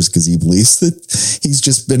stairs because he believes that he's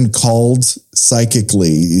just been called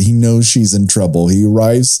psychically. He knows she's in trouble. He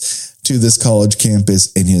arrives to this college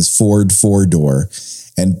campus in his Ford 4-door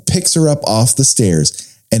and picks her up off the stairs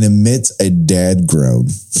and emits a dad groan.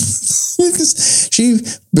 Because she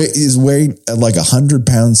is wearing like 100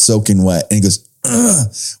 pounds soaking wet. And he goes, ugh,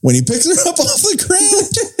 when he picks her up off the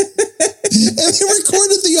ground. And they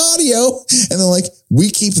recorded the audio. And they're like, we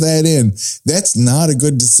keep that in. That's not a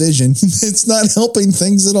good decision. It's not helping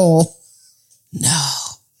things at all.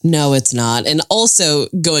 No, it's not. And also,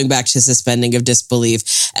 going back to suspending of disbelief,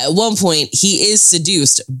 at one point, he is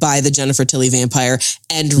seduced by the Jennifer Tilly vampire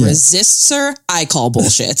and resists her. I call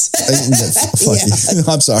bullshit.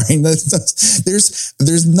 I'm sorry.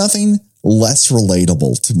 There's nothing less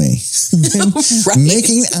relatable to me than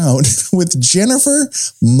making out with Jennifer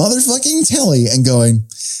motherfucking Tilly and going,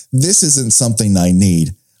 this isn't something I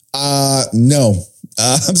need. No.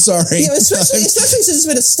 I'm sorry. Yeah, especially since it's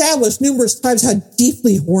been established numerous times how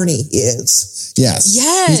deeply horny he is. Yes.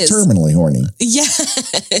 He's terminally horny.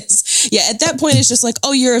 Yes. Yeah, at that point, it's just like,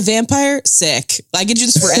 oh, you're a vampire? Sick. I can do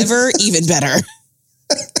this forever? Even better.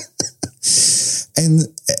 And,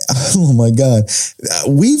 oh my God,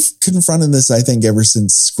 we've confronted this, I think, ever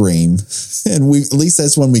since Scream. And at least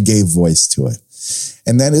that's when we gave voice to it.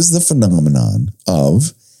 And that is the phenomenon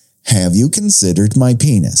of, have you considered my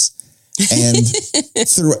penis? And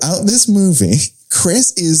throughout this movie,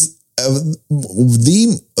 Chris is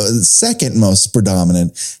the second most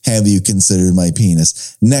predominant, have you considered my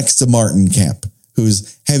penis, next to Martin Kemp,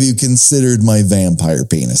 who's, have you considered my vampire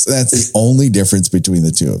penis? That's the only difference between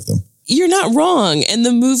the two of them. You're not wrong. And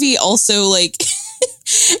the movie also, like,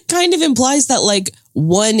 kind of implies that, like,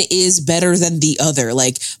 one is better than the other.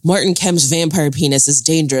 Like, Martin Kemp's vampire penis is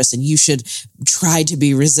dangerous and you should try to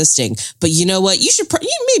be resisting. But you know what? You should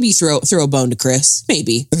maybe throw a bone to Chris.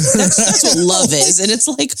 Maybe. That's what love is. And it's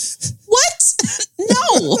like, what?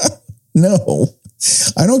 No.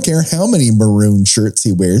 I don't care how many maroon shirts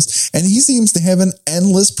he wears. And he seems to have an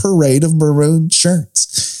endless parade of maroon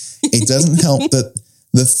shirts. It doesn't help that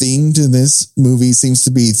the theme to this movie seems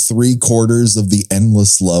to be 3/4 of the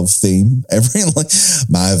endless love theme.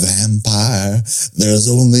 My vampire, there's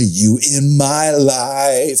only you in my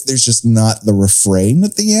life. There's just not the refrain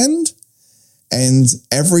at the end. And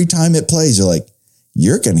every time it plays, you're like,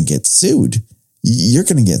 you're going to get sued. You're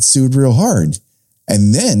going to get sued real hard.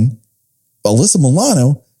 And then Alyssa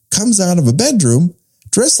Milano comes out of a bedroom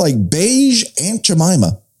dressed like beige Aunt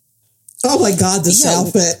Jemima. Oh my God, this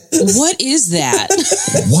outfit. What is that?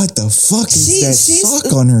 What the fuck is that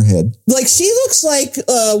sock on her head? Like, she looks like,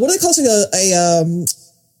 what do they call it?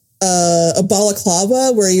 A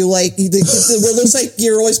balaclava where you like, where it looks like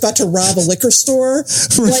you're always about to rob a liquor store.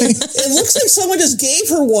 Right. Like, it looks like someone just gave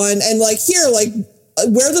her one and like, here, like,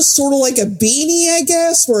 wear this sort of like a beanie, I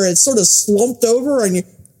guess, where it's sort of slumped over. And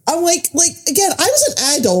I'm like, again, I was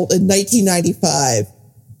an adult in 1995.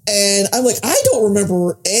 And I'm like, I don't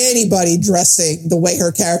remember anybody dressing the way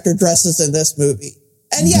her character dresses in this movie.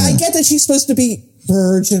 And yeah, I get that she's supposed to be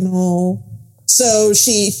virginal. So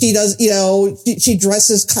she does, she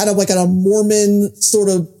dresses kind of like a Mormon sort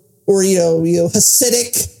of, or,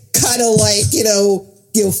 Hasidic kind of like,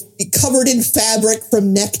 covered in fabric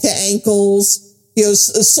from neck to ankles,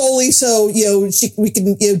 solely so, we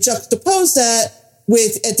can, juxtapose that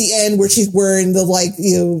with at the end where she's wearing the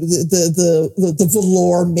the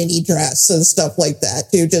velour mini dress and stuff like that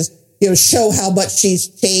to just show how much she's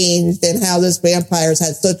changed and how this vampire's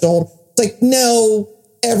had such old. It's like, no,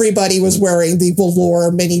 everybody was wearing the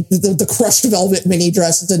velour the crushed velvet mini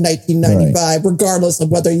dresses in 1995, regardless of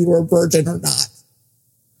whether you were a virgin or not.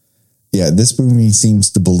 Yeah, this movie seems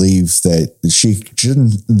to believe that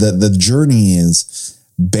the journey is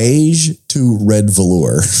beige to red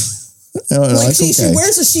velour. Like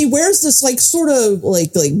she wears this like sort of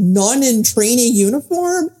like nun in training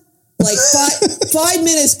uniform, like 5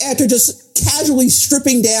 minutes after just casually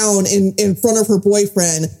stripping down in front of her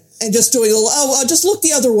boyfriend and just doing just look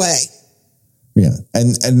the other way. Yeah,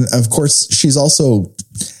 and of course she's also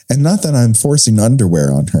And not that I'm forcing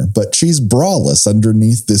underwear on her, but she's braless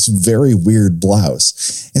underneath this very weird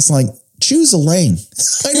blouse. It's like, choose a lane.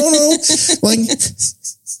 I don't know. Like,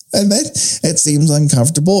 and that it seems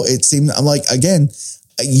uncomfortable. It seems, I'm like, again,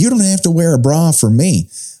 you don't have to wear a bra for me,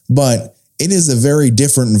 but it is a very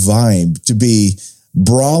different vibe to be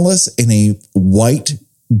braless in a white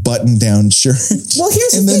button-down shirt. Well,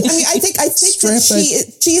 here's the thing. I mean, I think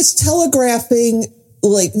that she is telegraphing,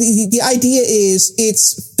 like, the idea is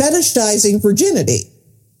it's fetishizing virginity,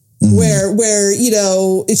 where, you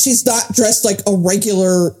know, she's not dressed like a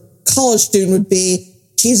regular college student would be.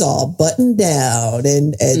 She's all buttoned down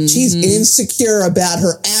and she's insecure about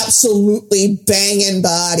her absolutely banging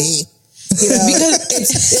body. You know,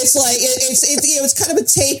 because it's like you know, it's kind of a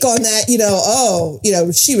take on that, you know, oh, you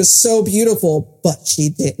know, she was so beautiful, but she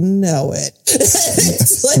didn't know it.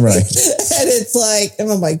 It's like, right. And it's like,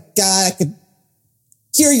 oh my God, I could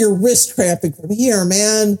hear your wrist cramping from here,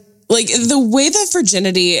 man. Like, the way that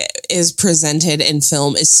virginity is presented in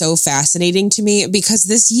film is so fascinating to me, because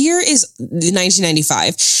this year is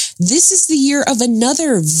 1995. This is the year of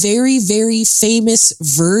another very, very famous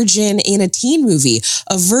virgin in a teen movie.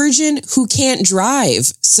 A virgin who can't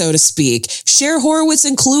drive, so to speak. Cher Horowitz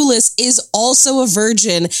in Clueless is also a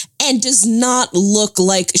virgin and does not look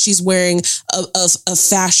like she's wearing a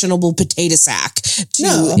fashionable potato sack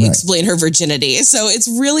to explain her virginity. So it's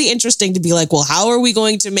really interesting to be like, well, how are we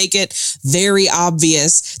going to make it very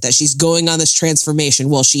obvious that she's going on this transformation?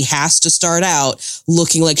 Well, she has to start out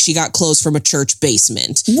looking like she got clothes from a church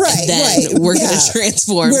basement. Right. Then we're going to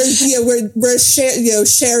transform. Where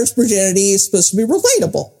Cher's virginity is supposed to be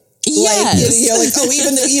relatable. Yes. Like, you know, like, oh,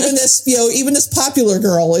 even this popular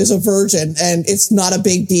girl is a virgin and it's not a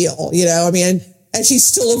big deal, you know, I mean, and she's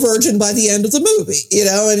still a virgin by the end of the movie, you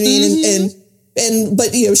know, I mean,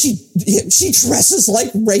 but you know, she dresses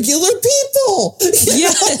like regular people.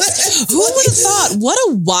 Yes. Who would have thought? What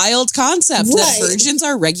a wild concept that virgins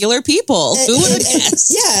are regular people. Who would have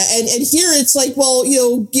guessed? Yeah. And here it's like, well, you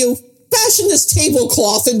know, fashion this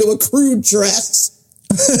tablecloth into a crude dress.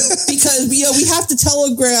 Because, you know, we have to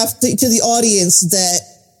telegraph to the audience that,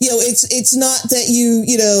 you know, it's not that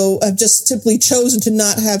you know, have just simply chosen to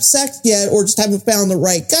not have sex yet or just haven't found the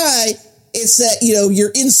right guy. It's that, you know,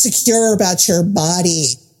 you're insecure about your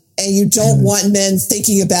body and you don't want men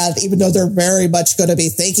thinking about it, even though they're very much going to be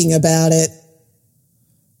thinking about it.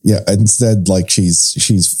 Yeah. Instead, like, she's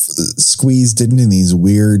squeezed into these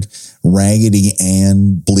weird Raggedy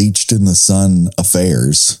Ann bleached in the sun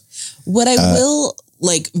affairs. What I will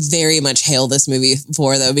very much hail this movie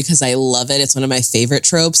for, though, because I love it, it's one of my favorite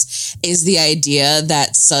tropes, is the idea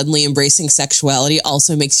that suddenly embracing sexuality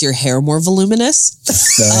also makes your hair more voluminous.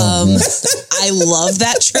 I love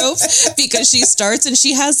that trope because she starts and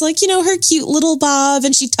she has, like, you know, her cute little bob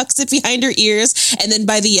and she tucks it behind her ears. And then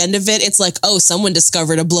by the end of it, it's like, oh, someone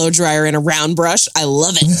discovered a blow dryer and a round brush. I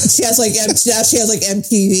love it. She has like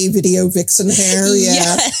MTV video vixen hair.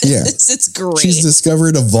 Yeah. Yes, it's great. She's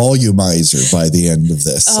discovered a volumizer by the end of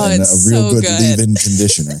this, and a real good leave-in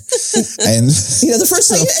conditioner. And you know, the first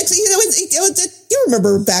time, you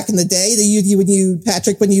remember back in the day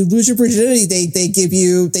that when you lose your virginity, they give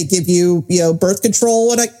you you know, birth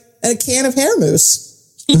control and a can of hair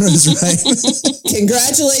mousse. That's right.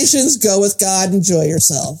 Congratulations, go with God, enjoy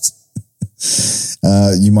yourselves.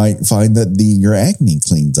 You might find that your acne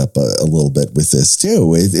cleans up a little bit with this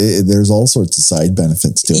too. There's all sorts of side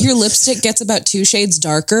benefits to it. Your lipstick gets about 2 shades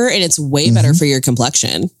darker and it's way better for your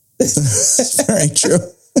complexion. Very true.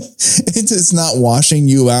 It's not washing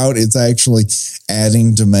you out. It's actually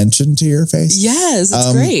adding dimension to your face. Yes,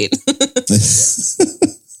 it's great.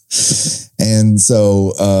 And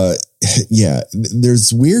so,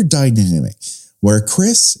 there's weird dynamic where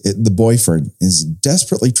Chris, the boyfriend, is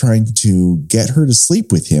desperately trying to get her to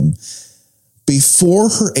sleep with him before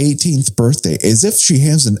her 18th birthday, as if she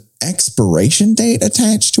has an expiration date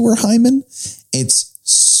attached to her hymen. It's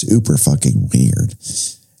super fucking weird.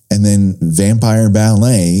 And then Vampire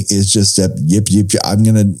Ballet is just yip. I'm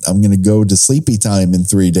gonna go to sleepy time in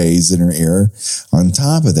 3 days in her ear. On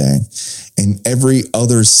top of that, and every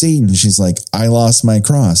other scene, she's like, "I lost my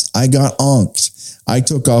cross. I got onked. I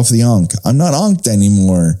took off the onk. I'm not onked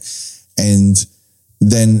anymore." And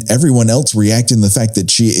then everyone else reacting to the fact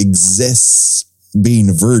that she exists being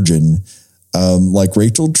a virgin, like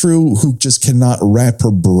Rachel True, who just cannot wrap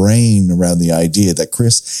her brain around the idea that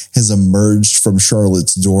Chris has emerged from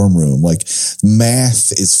Charlotte's dorm room. Like,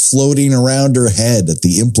 math is floating around her head at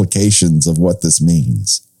the implications of what this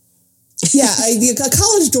means. Yeah, a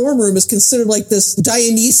college dorm room is considered like this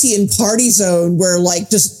Dionysian party zone where, like,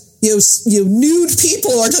 just, you know, nude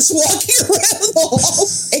people are just walking around the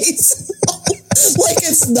hallways. like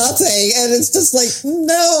it's nothing. And it's just like,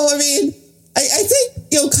 no, I mean, I think,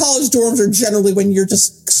 you know, college dorms are generally when you're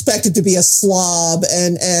just expected to be a slob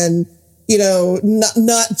and you know,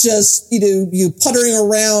 not just, you know, you puttering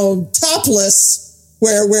around topless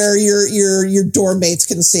where your dorm mates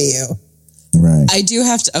can see you. Right. I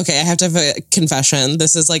have to have a confession.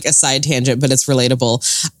 This is like a side tangent, but it's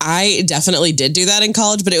relatable. I definitely did do that in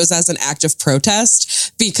college, but it was as an act of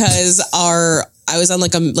protest because I was on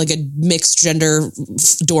like a mixed gender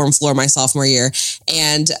dorm floor my sophomore year,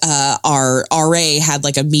 and our RA had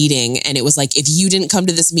like a meeting, and it was like, if you didn't come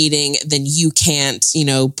to this meeting, then you can't, you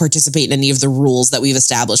know, participate in any of the rules that we've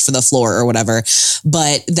established for the floor or whatever.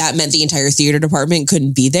 But that meant the entire theater department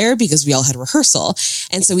couldn't be there because we all had rehearsal.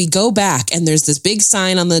 And so we go back, and there's this big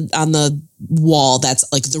sign on the wall that's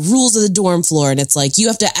like the rules of the dorm floor, and it's like, you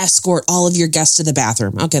have to escort all of your guests to the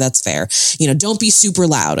bathroom. Okay, that's fair. You know, don't be super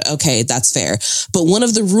loud. Okay, that's fair. But one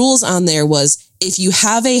of the rules on there was, if you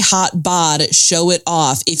have a hot bod, show it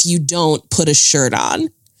off. If you don't, put a shirt on.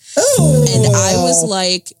 Oh. And I was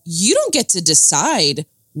like, you don't get to decide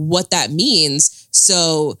what that means.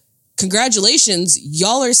 So congratulations,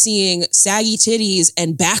 y'all are seeing saggy titties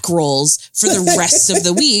and back rolls for the rest of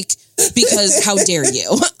the week, because how dare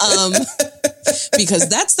you? Because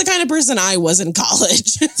that's the kind of person I was in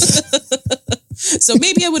college. So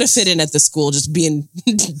maybe I would have fit in at the school, just being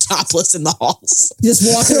topless in the halls, just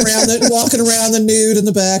walking around the nude in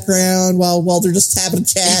the background while they're just having a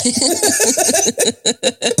chat.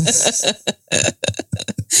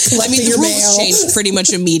 I mean, the rules changed pretty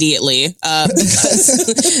much immediately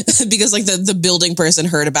because like the building person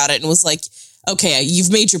heard about it and was like, okay,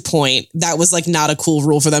 you've made your point. That was like not a cool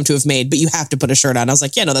rule for them to have made, but you have to put a shirt on. I was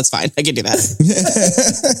like, yeah, no, that's fine. I can do that.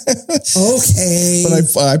 Okay.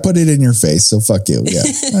 But I put it in your face, so fuck you. Yeah.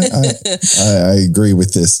 I agree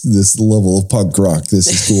with this level of punk rock. This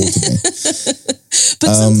is cool to me.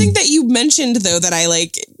 But something that you mentioned, though, that I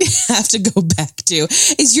like have to go back to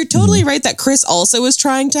is you're totally right that Chris also was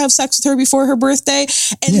trying to have sex with her before her birthday.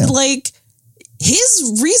 And like,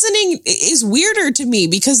 his reasoning is weirder to me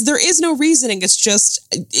because there is no reasoning. It's just,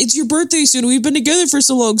 it's your birthday soon. We've been together for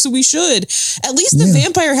so long, so we should. At least the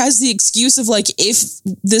vampire has the excuse of like, if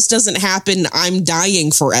this doesn't happen, I'm dying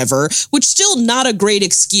forever, which still not a great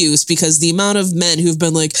excuse because the amount of men who've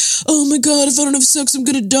been like, oh my God, if I don't have sex, I'm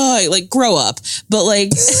going to die. Like, grow up. But like,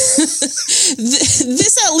 this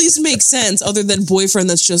at least makes sense other than boyfriend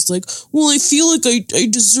that's just like, well, I feel like I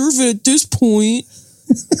deserve it at this point.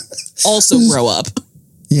 Also grow up.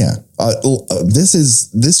 Yeah.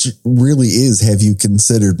 This really is Have You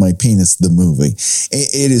Considered My Penis the movie?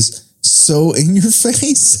 It is so in your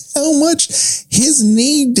face how much his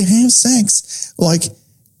need to have sex, like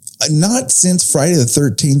not since Friday the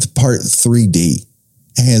 13th part 3D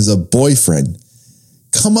has a boyfriend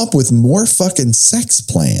come up with more fucking sex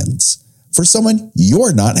plans for someone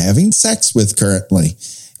you're not having sex with currently.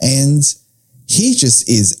 And he just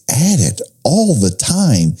is at it all the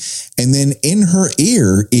time. And then in her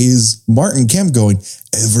ear is Martin Kemp going,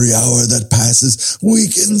 every hour that passes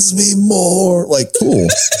weakens me more. Like, cool.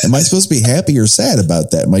 Am I supposed to be happy or sad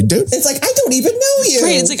about that, my dude? It's like, I don't even know you.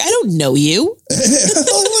 Right. It's like, I don't know you. I'm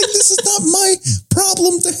like, this is not my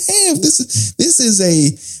problem to have. This is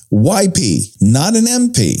a YP, not an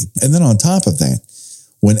MP. And then on top of that,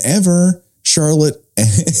 whenever Charlotte and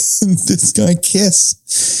this guy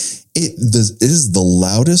kiss, it is the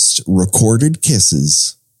loudest recorded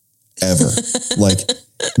kisses ever. Like,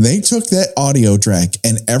 they took that audio track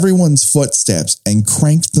and everyone's footsteps and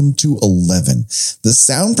cranked them to 11. The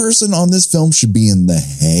sound person on this film should be in The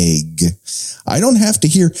Hague. I don't have to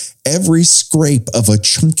hear every scrape of a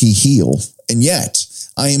chunky heel, and yet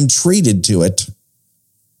I am treated to it.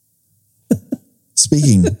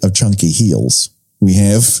 Speaking of chunky heels, we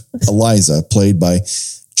have Eliza, played by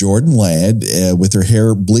Jordan Ladd, with her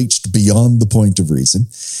hair bleached beyond the point of reason.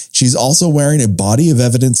 She's also wearing a body of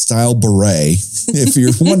evidence style beret. If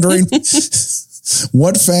you're wondering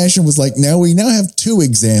what fashion was like, now we have two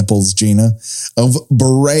examples, Gina, of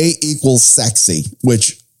beret equals sexy,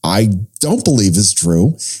 which I don't believe is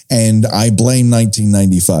true, and I blame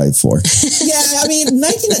 1995 for. Yeah, I mean,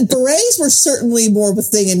 berets were certainly more of a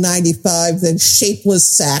thing in 95 than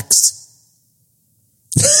shapeless sacks.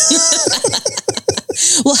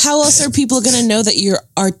 Well, how else are people going to know that you're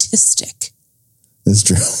artistic? That's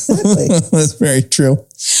true. Exactly. That's very true.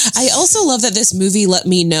 I also love that this movie let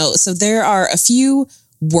me know. So there are a few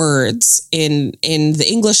words in the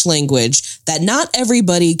English language that not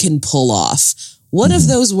everybody can pull off. One of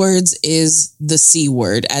those words is the C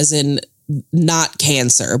word, as in not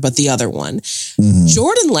cancer, but the other one.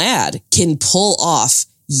 Jordan Ladd can pull off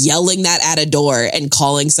yelling that at a door and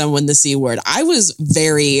calling someone the C word. I was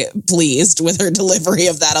very pleased with her delivery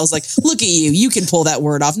of that. I was like, look at you. You can pull that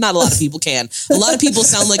word off. Not a lot of people can. A lot of people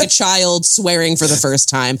sound like a child swearing for the first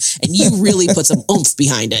time, and you really put some oomph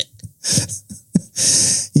behind it.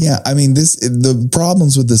 Yeah, I mean, the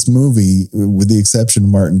problems with this movie, with the exception of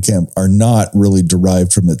Martin Kemp, are not really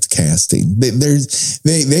derived from its casting.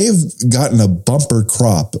 They have gotten a bumper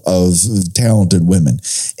crop of talented women.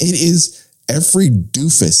 It is every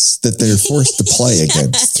doofus that they're forced to play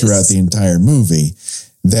against throughout the entire movie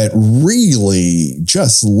that really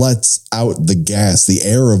just lets out the gas, the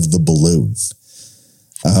air of the balloon.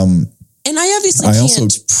 And I obviously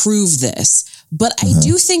can't prove this, but I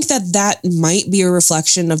do think that might be a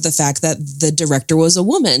reflection of the fact that the director was a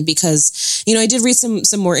woman, because, I did read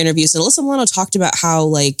some more interviews, and Alyssa Milano talked about how,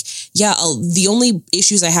 the only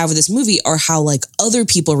issues I have with this movie are how, other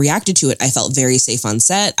people reacted to it. I felt very safe on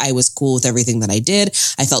set. I was cool with everything that I did.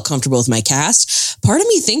 I felt comfortable with my cast. Part of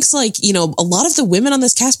me thinks, a lot of the women on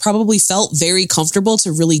this cast probably felt very comfortable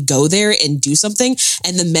to really go there and do something,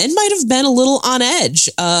 and the men might have been a little on edge,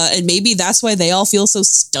 and maybe that's why they all feel so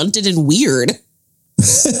stunted and weird.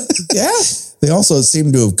 Yeah. They also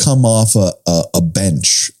seem to have come off a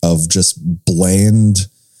bench of just bland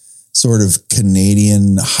sort of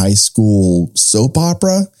Canadian high school soap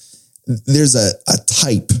opera. There's a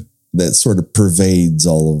type that sort of pervades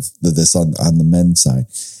all of this on the men's side.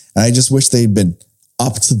 And I just wish they'd been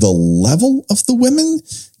up to the level of the women,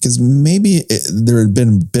 because maybe there had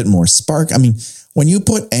been a bit more spark. I mean, when you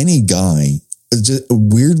put any guy just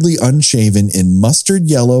weirdly unshaven in mustard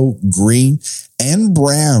yellow, green, and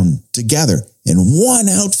brown together in one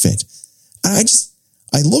outfit, I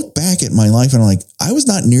look back at my life and I'm like, I was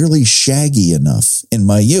not nearly shaggy enough in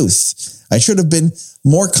my youth. I should have been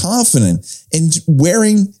more confident in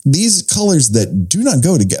wearing these colors that do not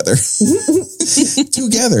go together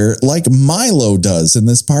together, like Milo does in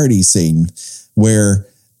this party scene, where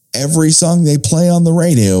every song they play on the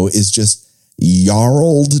radio is just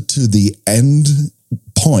yarled to the end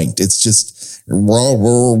point. It's just like,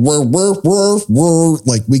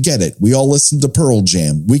 we get it. We all listen to Pearl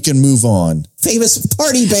Jam. We can move on. Famous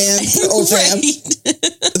party band, Pearl Jam.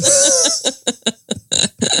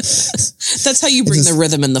 That's how you bring the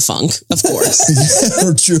rhythm and the funk, of course.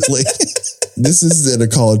 Yeah, truly. This is at a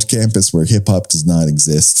college campus where hip hop does not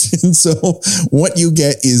exist. And so what you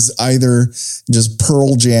get is either just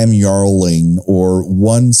Pearl Jam yarling or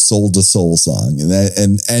one Soul to Soul song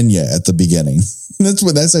and Enya at the beginning.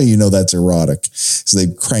 That's how you know that's erotic. So they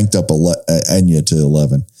cranked up Enya to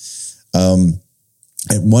 11.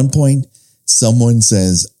 At one point, someone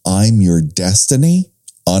says, "I'm your destiny,"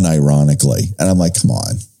 unironically. And I'm like, come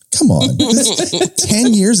on.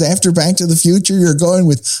 10 years after Back to the Future, you're going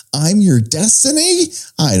with "I'm your destiny"?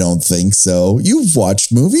 I don't think so. You've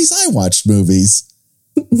watched movies. I watched movies.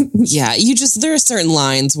 Yeah, there are certain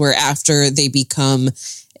lines where after they become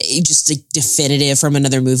just definitive from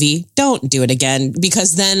another movie, don't do it again,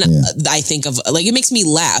 because then I think of, it makes me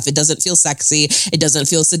laugh. It doesn't feel sexy. It doesn't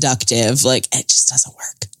feel seductive. It just doesn't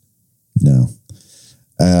work. No.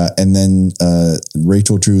 And then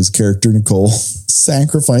Rachel True's character, Nicole,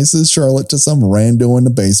 sacrifices Charlotte to some rando in the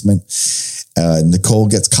basement. Nicole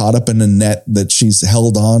gets caught up in a net that she's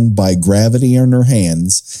held on by gravity in her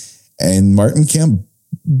hands. And Martin Kemp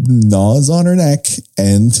gnaws on her neck.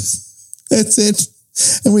 And that's it.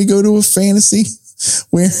 And we go to a fantasy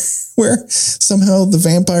where somehow the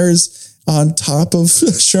vampire's on top of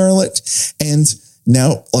Charlotte. And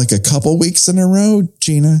now, a couple weeks in a row,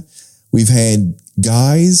 Gina, we've had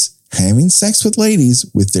guys having sex with ladies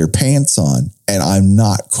with their pants on, and I'm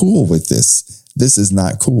not cool with this. This is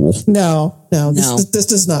not cool. No. This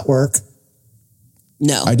does not work.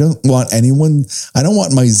 No. I don't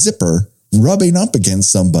want my zipper rubbing up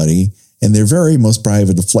against somebody in their very most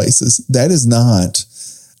private of places. That is not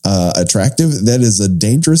attractive. That is a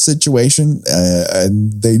dangerous situation.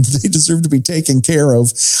 And they deserve to be taken care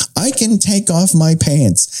of. I can take off my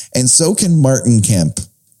pants, and so can Martin Kemp.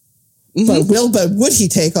 But would he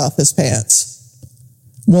take off his pants?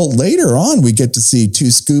 Well, later on, we get to see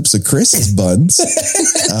 2 scoops of Chris's buns.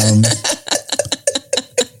 And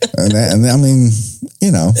I mean,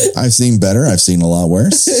 I've seen better. I've seen a lot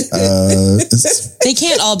worse. They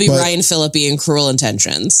can't all be Ryan Phillippe and Cruel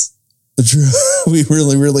Intentions. True. We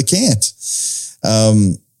really, really can't.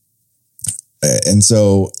 And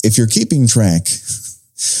so if you're keeping track,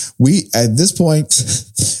 at this point,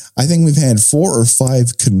 I think we've had 4 or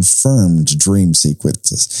 5 confirmed dream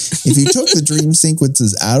sequences. If you took the dream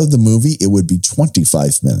sequences out of the movie, it would be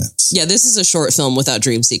 25 minutes. Yeah, this is a short film without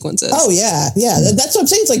dream sequences. Oh, yeah. That's what I'm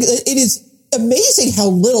saying. It's it is amazing how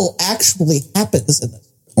little actually happens in this.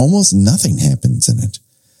 almost nothing happens in it.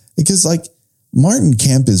 Because, like, Martin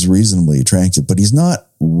Kemp is reasonably attractive, but he's not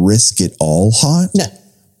risk it all hot. No.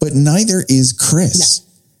 But neither is Chris.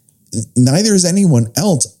 No. Neither is anyone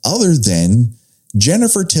else other than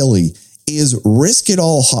Jennifer Tilly is risk it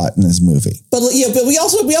all hot in this movie. But we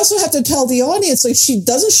also have to tell the audience, like, she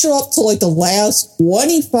doesn't show up till like the last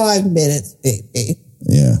 25 minutes, maybe.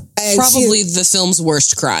 Yeah. And probably the film's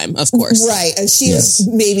worst crime, of course. Right. And she is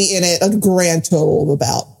maybe in it a grand total of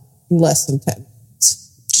about less than 10.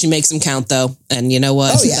 She makes him count, though. And you know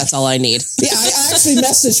what? Oh, yeah. That's all I need. Yeah, I actually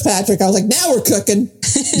messaged Patrick. I was like, now we're cooking.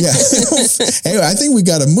 Yeah. Anyway, I think we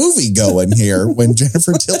got a movie going here when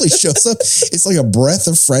Jennifer Tilly shows up. It's like a breath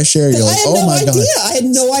of fresh air. You're like, oh my God. I had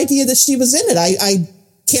no idea that she was in it. I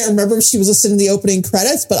can't remember if she was listed in the opening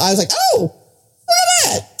credits, but I was like, oh, look at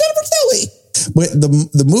that. Jennifer Tilly. But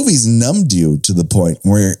the movie's numbed you to the point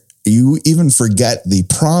where you even forget the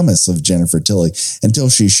promise of Jennifer Tilly until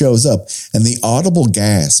she shows up, and the audible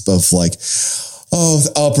gasp of like, oh,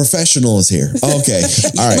 a professional is here. Okay.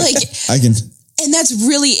 All right. Like, I can. And that's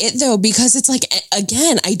really it, though, because it's like,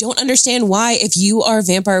 again, I don't understand why, if you are a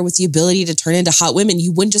vampire with the ability to turn into hot women,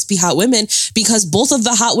 you wouldn't just be hot women, because both of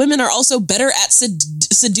the hot women are also better at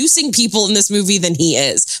seducing people in this movie than he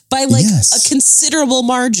is by like a considerable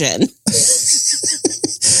margin.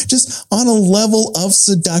 Just on a level of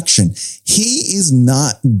seduction. He is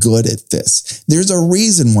not good at this. There's a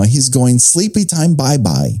reason why he's going sleepy time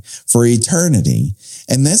bye-bye for eternity.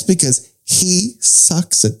 And that's because he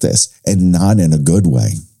sucks at this, and not in a good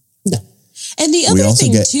way. No. And the other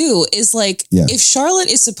thing too is like, if Charlotte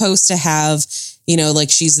is supposed to have, you know, like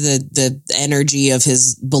she's the energy of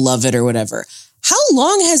his beloved or whatever, how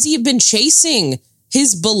long has he been chasing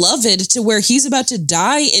his beloved to where he's about to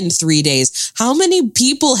die in 3 days? How many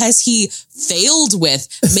people has he failed with?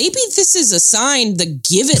 Maybe this is a sign to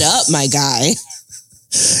give it up, my guy.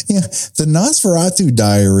 Yeah, the Nosferatu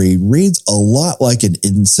diary reads a lot like an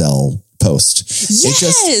incel post.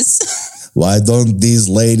 Yes. Why don't these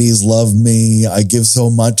ladies love me? I give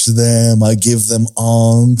so much to them. I give them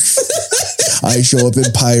on. I show up in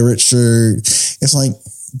pirate shirt. It's like,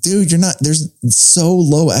 dude, you're not, there's so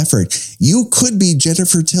low effort. You could be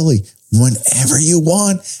Jennifer Tilly whenever you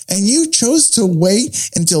want, and you chose to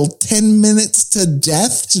wait until 10 minutes to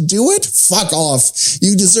death to do it? Fuck off.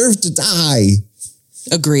 You deserve to die.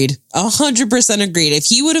 Agreed. 100% agreed. If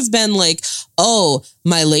he would have been like, oh,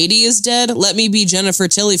 my lady is dead, let me be Jennifer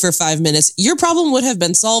Tilly for 5 minutes, your problem would have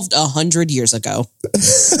been solved 100 years ago.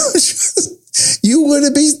 You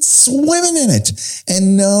would be swimming in it.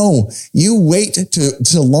 And no, you wait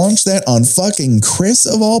to launch that on fucking Chris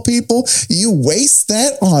of all people. You waste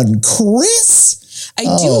that on Chris. I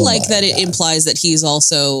do like that it implies that he's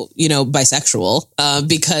also, you know, bisexual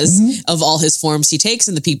because of all his forms he takes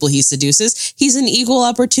and the people he seduces. He's an equal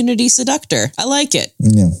opportunity seductor. I like it.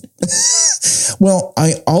 Yeah. Well,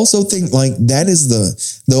 I also think like that is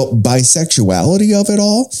the bisexuality of it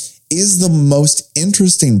all is the most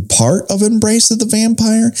interesting part of Embrace of the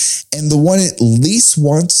Vampire, and the one it least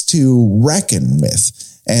wants to reckon with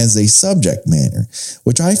as a subject matter,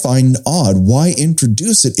 which I find odd. Why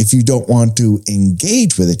introduce it if you don't want to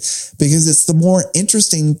engage with it? Because it's the more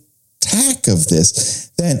interesting tack of this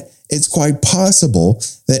that it's quite possible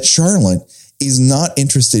that Charlotte is not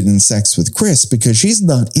interested in sex with Chris because she's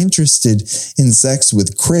not interested in sex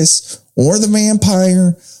with Chris or the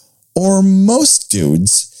vampire or most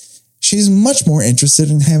dudes. She's much more interested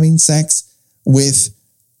in having sex with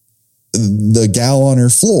the gal on her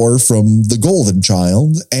floor from The Golden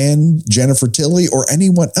Child and Jennifer Tilly or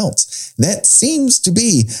anyone else. That seems to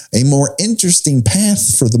be a more interesting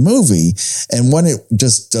path for the movie and one it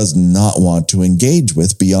just does not want to engage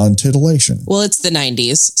with beyond titillation. Well, it's the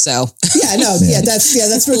 90s, so.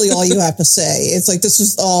 That's really all you have to say. It's like, this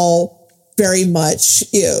is all very much,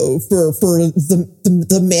 you know, for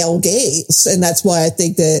the male gaze. And that's why I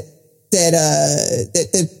think that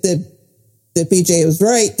BJ was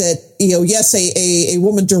right that, you know, yes, a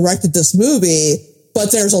woman directed this movie,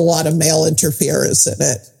 but there's a lot of male interference in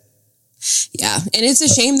it. Yeah. And it's a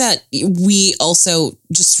shame that we also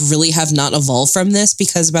just really have not evolved from this,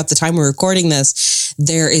 because about the time we're recording this,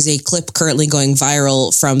 there is a clip currently going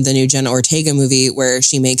viral from the new Jenna Ortega movie where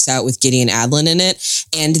she makes out with Gideon Adlin in it.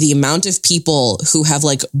 And the amount of people who have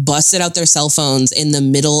like busted out their cell phones in the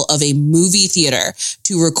middle of a movie theater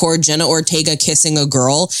to record Jenna Ortega kissing a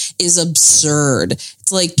girl is absurd.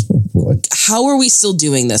 It's like, how are we still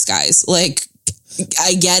doing this, guys? Like,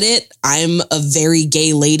 I get it. I'm a very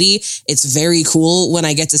gay lady. It's very cool when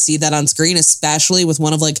I get to see that on screen, especially with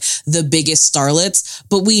one of like the biggest starlets.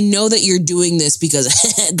 But we know that you're doing this because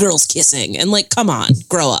girls kissing, and like, come on,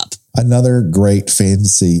 grow up. Another great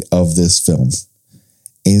fantasy of this film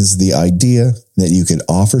is the idea that you could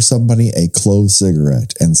offer somebody a clove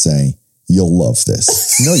cigarette and say, "You'll love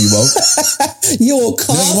this." No, you won't. You will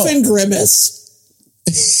cough and grimace.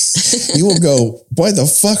 You will go, "Why the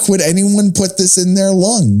fuck would anyone put this in their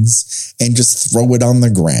lungs?" and just throw it on the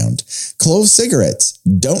ground. Clove cigarettes,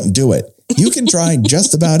 don't do it. You can try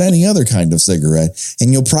just about any other kind of cigarette,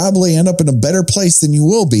 and you'll probably end up in a better place than you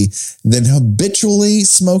will be than habitually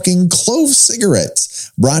smoking clove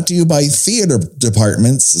cigarettes. Brought to you by theater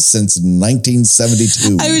departments since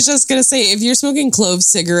 1972. I was just going to say, if you're smoking clove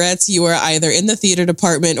cigarettes, you are either in the theater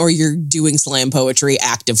department or you're doing slam poetry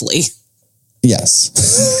actively.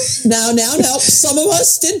 Yes. Now. Some of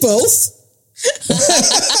us did both.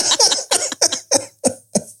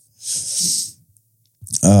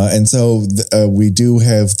 And so we do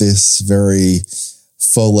have this very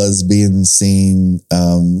faux lesbian scene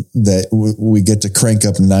that we get to crank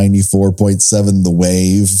up 94.7 the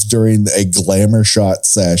wave during a glamour shot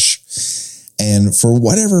sesh. And for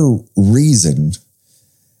whatever reason,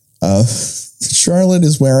 Charlotte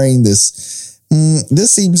is wearing this.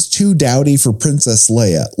 This seems too dowdy for Princess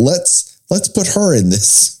Leia. Let's put her in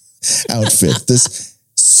this outfit. This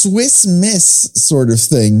Swiss Miss sort of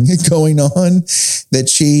thing going on that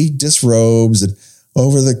she disrobes, and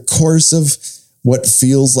over the course of what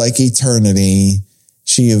feels like eternity,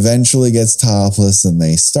 she eventually gets topless and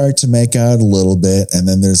they start to make out a little bit, and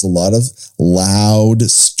then there's a lot of loud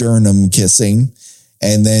sternum kissing,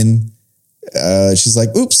 and then she's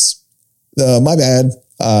like, "Oops, my bad,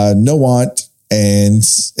 no want." And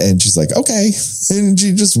she's like, "Okay." And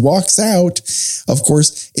she just walks out. Of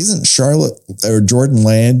course, isn't Charlotte or Jordan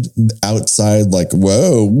Land outside like,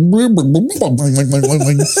 "Whoa."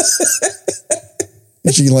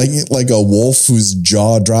 And she like a wolf whose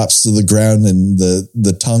jaw drops to the ground and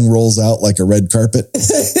the tongue rolls out like a red carpet.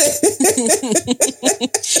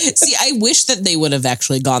 See, I wish that they would have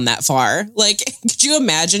actually gone that far. Like, could you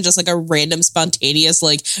imagine just like a random spontaneous,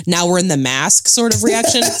 like, now we're in the mask sort of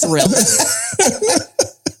reaction? Thrill.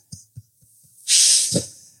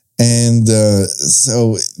 And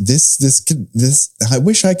so this I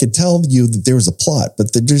wish I could tell you that there was a plot,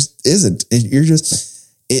 but there just isn't.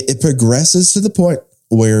 It progresses to the point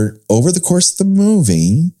where over the course of the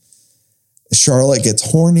movie, Charlotte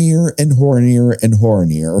gets hornier and hornier and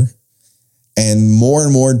hornier, and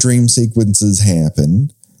more dream sequences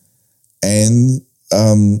happen, and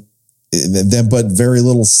then but very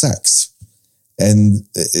little sex. And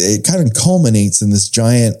it kind of culminates in this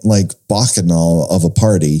giant like bacchanal of a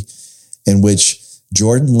party in which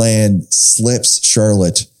Jordan Land slips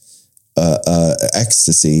Charlotte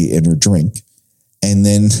ecstasy in her drink. And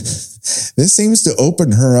then this seems to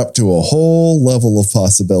open her up to a whole level of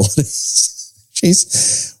possibilities.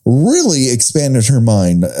 She's really expanded her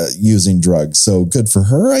mind using drugs. So good for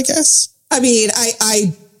her, I guess. I mean,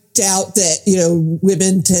 I doubt that,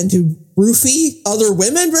 women tend to roofie other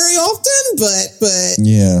women very often, but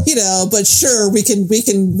yeah, but sure, we can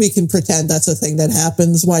pretend that's a thing that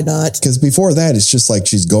happens. Why not? Because before that, it's just like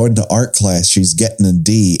she's going to art class, she's getting a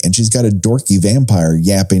D, and she's got a dorky vampire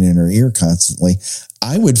yapping in her ear constantly.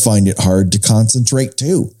 I would find it hard to concentrate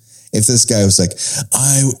too. If this guy was like,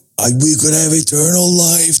 we could have eternal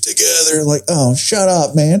life together. Like, oh, shut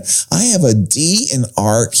up, man. I have a D in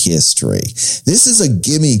art history. This is a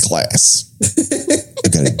gimme class. I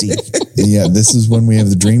got a D. Yeah, this is when we have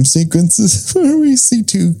the dream sequences where we see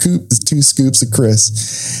two scoops of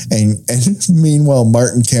Chris. And meanwhile,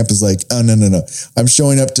 Martin Kemp is like, oh, no. I'm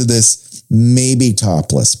showing up to this maybe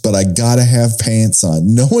topless, but I gotta have pants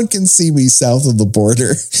on. No one can see me south of the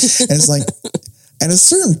border. And it's like, at a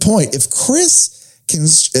certain point, if Chris can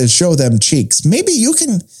show them cheeks, maybe you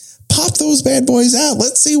can pop those bad boys out.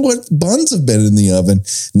 Let's see what buns have been in the oven.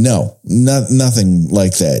 No, nothing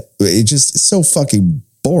like that. It's so fucking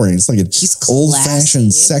boring. It's like an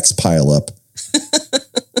old-fashioned sex pileup.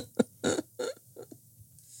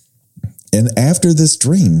 And after this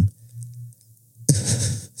dream,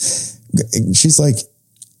 she's like,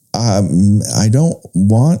 I don't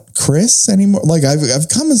want Chris anymore. Like I've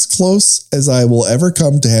come as close as I will ever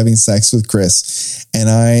come to having sex with Chris, and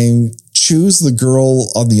I choose the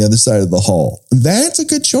girl on the other side of the hall. That's a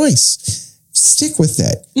good choice. Stick with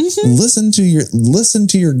that. Mm-hmm. Listen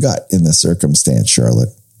to your gut in this circumstance,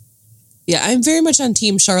 Charlotte. Yeah, I'm very much on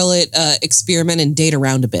Team Charlotte. Experiment and date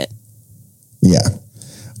around a bit. Yeah,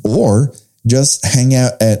 or just hang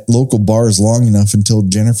out at local bars long enough until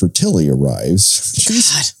Jennifer Tilly arrives.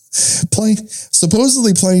 She's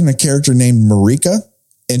supposedly playing a character named Marika,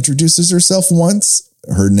 introduces herself once.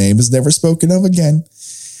 Her name is never spoken of again.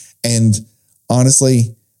 And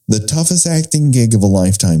honestly, The toughest acting gig of a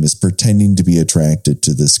lifetime is pretending to be attracted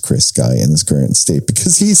to this Chris guy in this current state,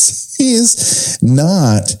 because he is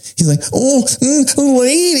not. He's like, oh,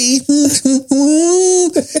 lady.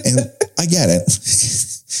 And I get it.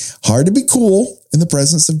 Hard to be cool in the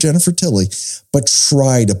presence of Jennifer Tilly, but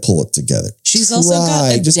try to pull it together. She's also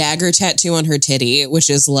got a dagger tattoo on her titty, which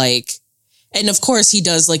is like, and of course he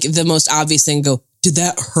does like the most obvious thing, go, did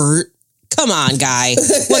that hurt? Come on, guy.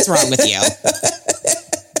 What's wrong with you?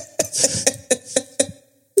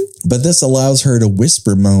 But this allows her to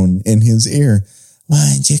whisper moan in his ear.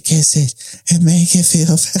 Why don't you kiss it and make it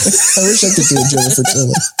feel better? I wish I could do a Jennifer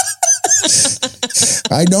Tilly.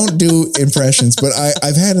 I don't do impressions, but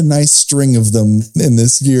I've had a nice string of them in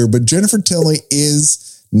this year. But Jennifer Tilly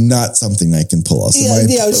is not something I can pull off. So my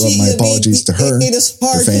apologies to her. It is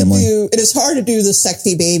hard her family. it is hard to do the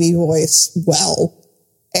sexy baby voice well,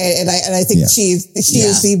 and I think she is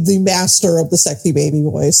the master of the sexy baby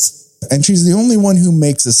voice. And she's the only one who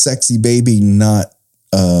makes a sexy baby not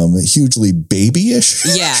hugely babyish.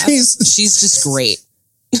 Yeah, she's just great.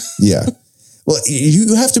 Yeah. Well,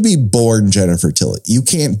 you have to be born Jennifer Tilly. You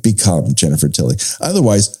can't become Jennifer Tilly.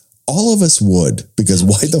 Otherwise, all of us would, because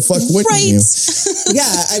why the fuck wouldn't you? Yeah,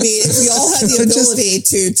 I mean, if we all had the ability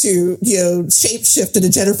to shapeshift into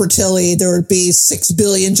Jennifer Tilly, there would be 6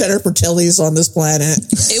 billion Jennifer Tillys on this planet.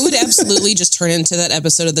 It would absolutely just turn into that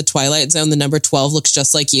episode of The Twilight Zone. The number 12 looks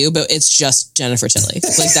just like you, but it's just Jennifer Tilly.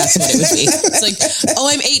 Like, that's what it would be. It's like, oh,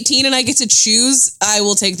 I'm 18 and I get to choose. I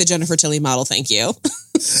will take the Jennifer Tilly model. Thank you.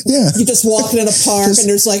 Yeah. You're just walking in a park and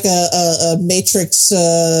there's like a Matrix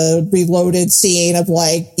Reloaded scene of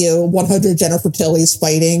 100 Jennifer Tillys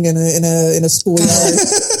fighting in a schoolyard.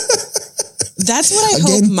 That's what I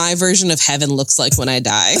hope my version of heaven looks like when I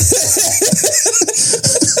die.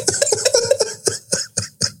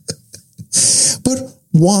 But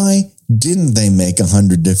why didn't they make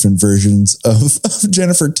 100 different versions of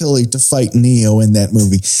Jennifer Tilly to fight Neo in that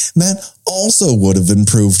movie? That also would have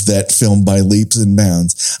improved that film by leaps and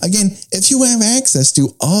bounds. Again, if you have access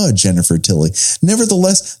to a Jennifer Tilly,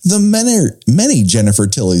 nevertheless, the many Jennifer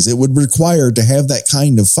Tillys it would require to have that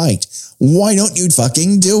kind of fight, why don't you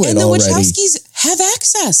fucking do it already? And the Wachowskis have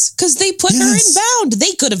access because they put her in bound.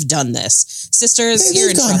 They could have done this. Sisters, you're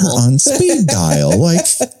in trouble. They got her on speed dial. Like,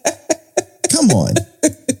 come on.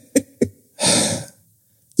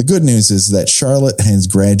 The good news is that Charlotte has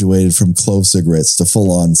graduated from clove cigarettes to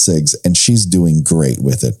full-on cigs, and she's doing great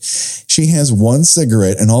with it. She has one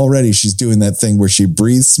cigarette, and already she's doing that thing where she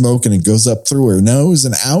breathes smoke and it goes up through her nose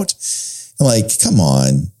and out. Like, come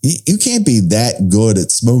on. You can't be that good at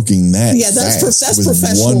smoking that fast with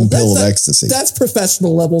professional. One pill of ecstasy. That's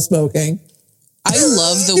professional level smoking. I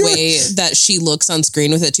love the way that she looks on screen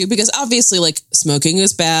with it too, because obviously like smoking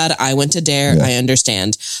is bad. I went to Dare. Yeah. I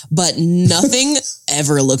understand, but nothing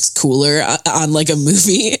ever looks cooler on like in a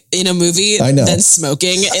movie than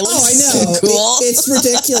smoking. It looks so cool. It's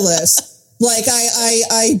ridiculous. Like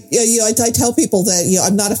I tell people that,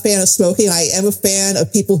 I'm not a fan of smoking. I am a fan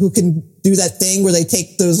of people who can do that thing where they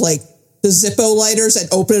take those like the Zippo lighters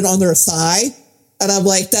and open it on their thigh. And I'm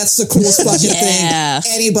like, that's the coolest fucking thing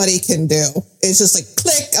anybody can do. It's just like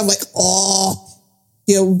click. I'm like,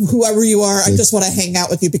 whoever you are, I just want to hang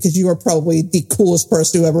out with you because you are probably the coolest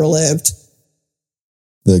person who ever lived.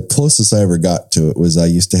 The closest I ever got to it was I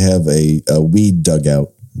used to have a weed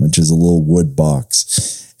dugout, which is a little wood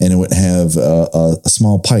box, and it would have a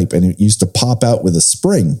small pipe, and it used to pop out with a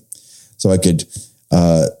spring. So I could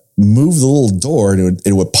move the little door, and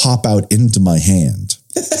it would pop out into my hand.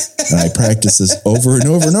 And I practiced this over and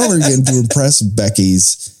over and over again to impress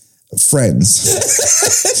Becky's friends.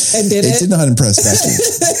 And it did not impress Becky,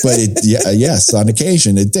 but yes, on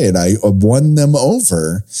occasion it did. I won them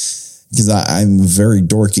over because I'm a very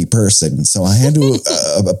dorky person. So I had to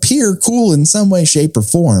appear cool in some way, shape, or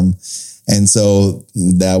form. And so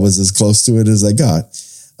that was as close to it as I got.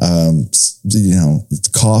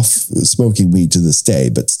 Cough smoking weed to this day,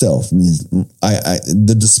 but still,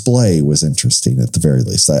 the display was interesting at the very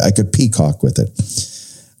least. I could peacock with it.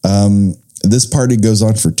 This party goes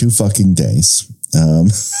on for 2 fucking days.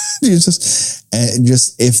 If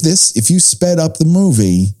you sped up the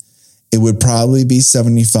movie, it would probably be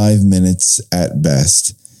 75 minutes at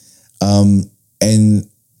best. And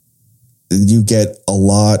you get a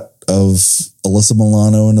lot of Alyssa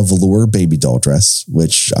Milano in a velour baby doll dress,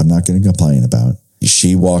 which I'm not going to complain about.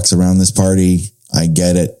 She walks around this party. I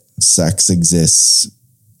get it. Sex exists.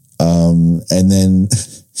 And then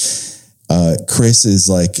Chris is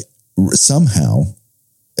like, somehow,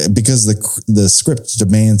 because the script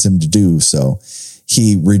demands him to do so,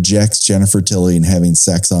 he rejects Jennifer Tilly and having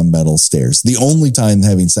sex on metal stairs. The only time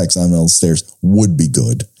having sex on metal stairs would be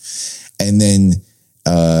good. And then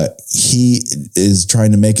he is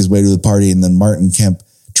trying to make his way to the party, and then Martin Kemp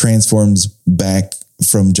transforms back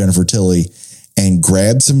from Jennifer Tilly and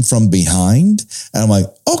grabs him from behind. And I'm like,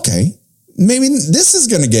 okay, maybe this is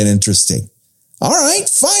going to get interesting. All right,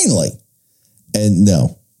 finally. And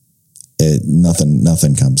no,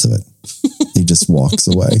 nothing comes of it. He just walks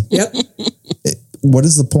away. Yep. What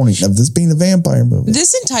is the point of this being a vampire movie?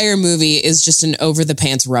 This entire movie is just an over the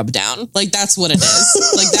pants rub down. Like, that's what it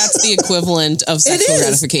is. Like, that's the equivalent of sexual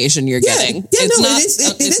gratification you're getting. Yeah,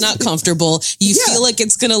 It's not comfortable. You feel like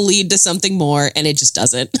it's going to lead to something more, and it just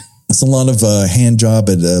doesn't. It's a lot of hand job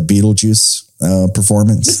at Beetlejuice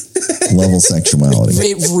performance level sexuality.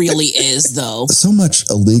 It really is, though. So much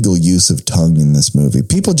illegal use of tongue in this movie.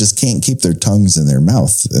 People just can't keep their tongues in their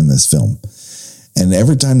mouth in this film. And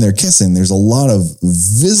every time they're kissing, there's a lot of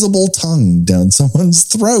visible tongue down someone's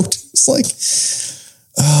throat. It's like,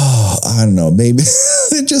 oh, I don't know. Maybe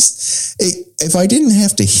if I didn't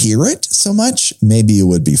have to hear it so much, maybe it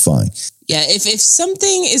would be fine. Yeah, if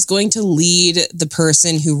something is going to lead the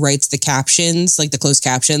person who writes the captions, like the closed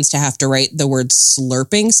captions, to have to write the word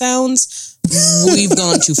slurping sounds, we've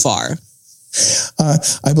gone too far.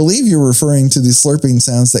 I believe you're referring to the slurping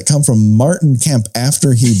sounds that come from Martin Kemp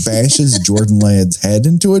after he bashes Jordan Ladd's head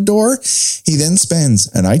into a door. He then spends,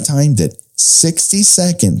 and I timed it, 60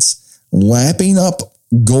 seconds lapping up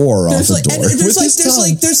gore off the door.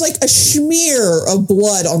 There's like a smear of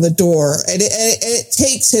blood on the door, and it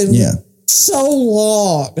takes him so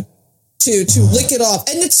long to lick it off,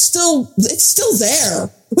 and it's still there.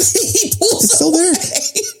 He pulls it's still there.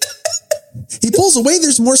 He pulls away.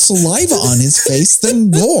 There's more saliva on his face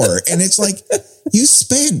than gore. And it's like, you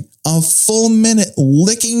spent a full minute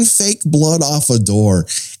licking fake blood off a door.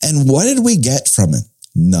 And what did we get from it?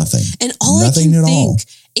 Nothing. And nothing I can think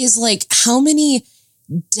is like, how many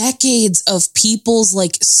decades of people's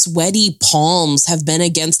like sweaty palms have been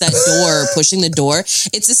against that door, pushing the door.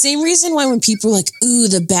 It's the same reason why when people are like, ooh,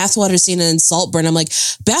 the bathwater scene in Saltburn, I'm like,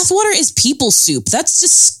 bathwater is people soup. That's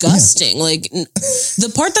disgusting. Yeah. Like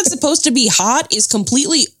the part that's supposed to be hot is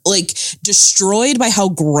completely like destroyed by how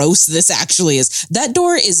gross this actually is. That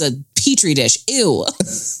door is a petri dish. Ew.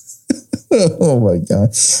 Oh my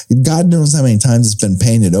God. God knows how many times it's been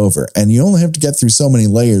painted over, and you only have to get through so many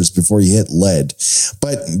layers before you hit lead.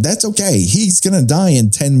 But that's okay. He's going to die in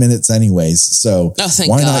 10 minutes anyways. So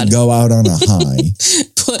why not go out on a high?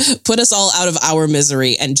 Put us all out of our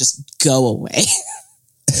misery and just go away.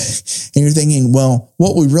 And you're thinking, well,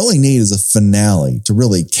 what we really need is a finale to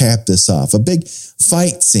really cap this off. A big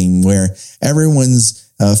fight scene where everyone's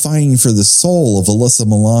fighting for the soul of Alyssa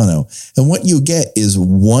Milano. And what you get is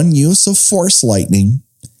one use of force lightning,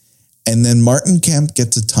 and then Martin Kemp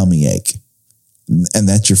gets a tummy ache. And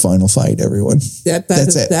that's your final fight, everyone.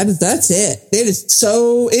 That's it. That's it. It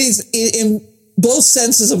is in both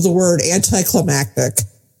senses of the word anticlimactic.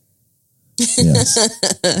 Yes.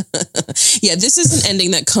 Yeah, this is an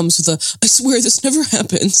ending that comes with I swear this never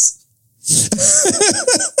happens.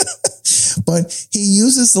 But he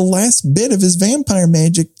uses the last bit of his vampire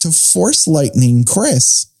magic to force lightning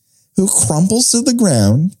Chris, who crumples to the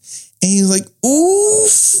ground, and he's like, ooh,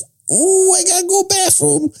 I gotta go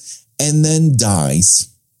bathroom, and then dies.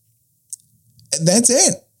 And that's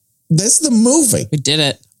it. That's the movie. We did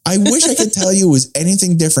it. I wish I could tell you it was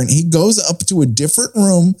anything different. He goes up to a different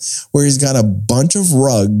room where he's got a bunch of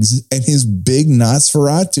rugs and his big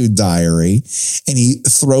Nosferatu diary, and he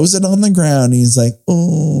throws it on the ground. He's like,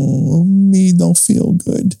 oh, me don't feel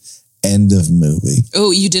good. End of movie. Oh,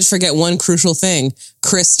 you did forget one crucial thing.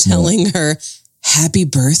 Chris telling her, happy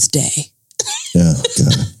birthday. Oh,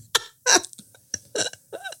 God.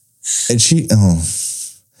 And she,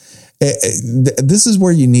 this is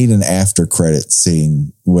where you need an after credit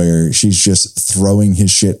scene where she's just throwing his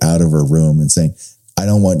shit out of her room and saying, I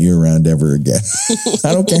don't want you around ever again.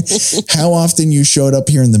 I don't care how often you showed up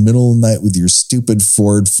here in the middle of the night with your stupid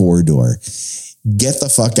Ford 4-door. Get the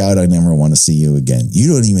fuck out. I never want to see you again.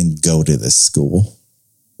 You don't even go to this school.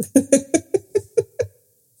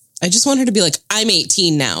 I just want her to be like, I'm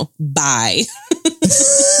 18 now. Bye.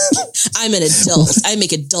 I'm an adult. I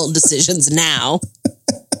make adult decisions now.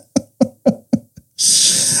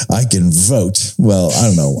 I can vote. Well, I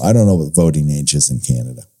don't know. I don't know what voting age is in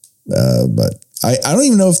Canada. But I don't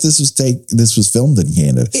even know if this was filmed in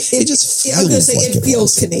Canada. It just feels it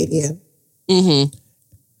feels Canadian. Mm-hmm.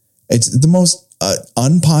 It's the most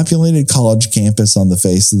unpopulated college campus on the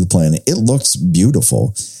face of the planet. It looks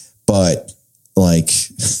beautiful, but like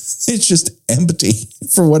it's just empty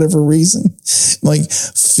for whatever reason. Like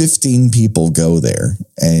 15 people go there,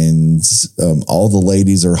 and all the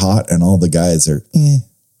ladies are hot and all the guys are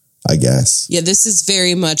I guess. Yeah, this is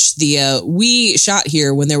very much the, we shot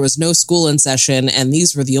here when there was no school in session, and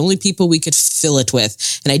these were the only people we could fill it with.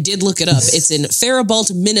 And I did look it up. It's in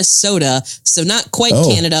Faribault, Minnesota, so not quite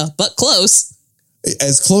Canada, but close.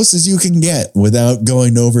 As close as you can get without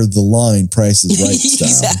going over the line, Price is Right style.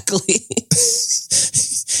 Exactly.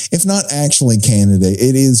 If not actually Canada,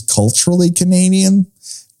 it is culturally Canadian.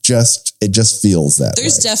 It just feels that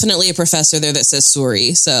There's way. definitely a professor there that says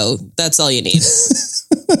sorry, so that's all you need.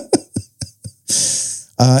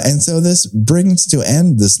 And so this brings to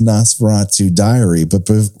end this Nosferatu diary. But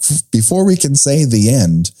before we can say the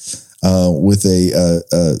end, with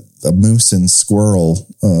a moose and squirrel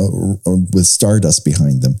with stardust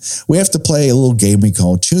behind them, we have to play a little game we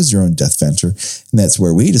call Choose Your Own Death Venture. And that's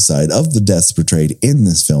where we decide of the deaths portrayed in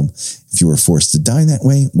this film. If you were forced to die that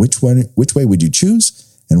way, which way would you choose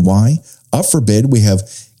and why? Up for bid, we have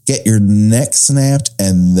get your neck snapped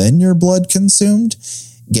and then your blood consumed.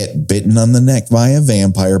 Get bitten on the neck by a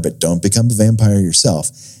vampire, but don't become a vampire yourself.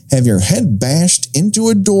 Have your head bashed into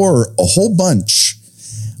a door a whole bunch.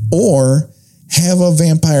 Or have a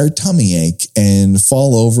vampire tummy ache and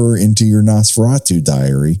fall over into your Nosferatu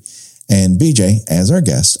diary. And BJ, as our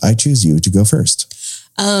guest, I choose you to go first.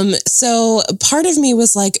 So part of me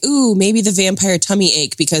was like, ooh, maybe the vampire tummy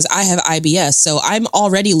ache because I have IBS. So I'm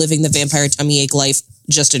already living the vampire tummy ache life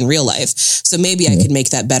just in real life. So maybe I could make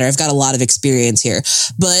that better. I've got a lot of experience here,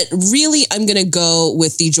 but really I'm going to go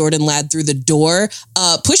with the Jordan lad through the door.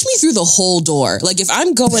 Push me through the whole door. Like if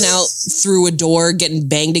I'm going out through a door, getting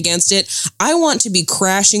banged against it, I want to be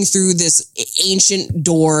crashing through this ancient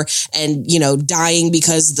door and, dying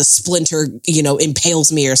because the splinter,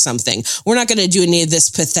 impales me or something. We're not going to do any of this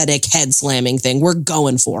pathetic head slamming thing. We're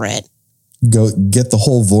going for it. Go get the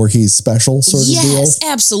whole Voorhees special sort of deal. Yes,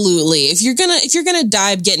 absolutely. If you're gonna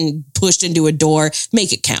die getting pushed into a door,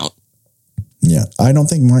 make it count. Yeah, I don't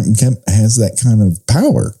think Martin Kemp has that kind of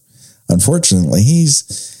power. Unfortunately,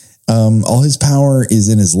 he's all his power is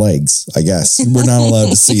in his legs. I guess we're not allowed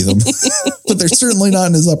to see them, but they're certainly not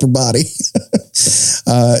in his upper body.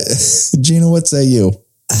 Gina, what say you?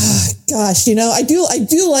 Gosh, I do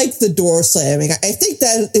like the door slamming. I think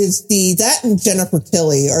that and Jennifer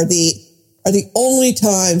Tilly are the only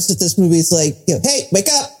times that this movie's like, hey, wake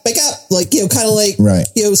up, like, kind of like, right.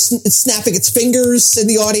 Snapping its fingers in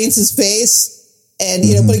the audience's face. And,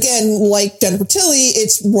 but again, like Jennifer Tilly,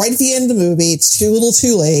 it's right at the end of the movie. It's too little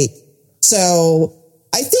too late. So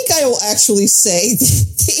I think I will actually say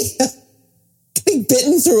getting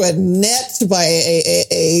bitten through a net by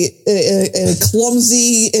a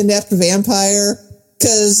clumsy, inept vampire.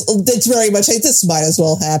 Because it's very much like this might as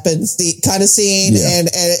well happen, the kind of scene, and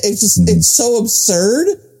it's just it's so absurd.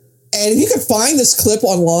 And if you could find this clip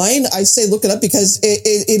online, I'd say look it up because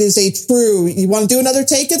it is a true. You want to do another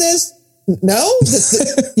take of this? No,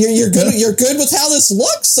 you're good. You're good with how this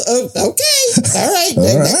looks. Okay, all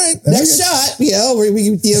right. Next shot.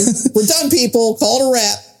 We're done, people. Call it a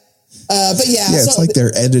wrap. But it's like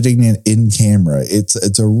they're editing it in camera.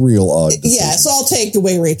 It's a real odd decision. Yeah, so I'll take the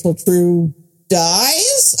way Rachel True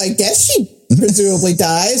dies. I guess she presumably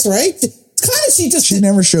dies, right? It's kind of she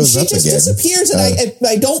never shows up again. She just disappears, and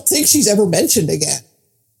I don't think she's ever mentioned again.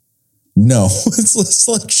 No, it's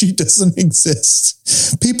like she doesn't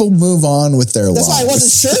exist. People move on with their lives. That's why I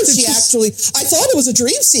wasn't sure I thought it was a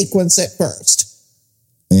dream sequence at first.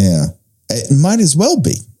 Yeah, it might as well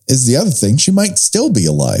be. Is the other thing. She might still be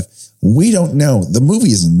alive. We don't know. The movie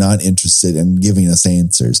is not interested in giving us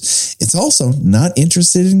answers. It's also not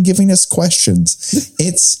interested in giving us questions.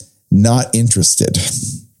 It's not interested.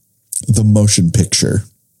 The motion picture.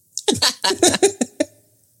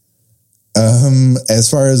 As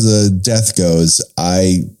far as the death goes,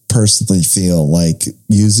 I personally feel like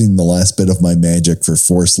using the last bit of my magic for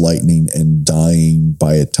force lightning and dying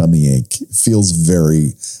by a tummy ache feels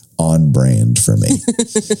very on brand for me.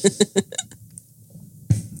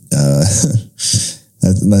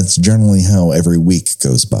 That's generally how every week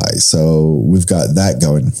goes by. So we've got that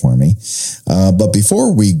going for me. But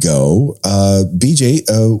before we go, BJ,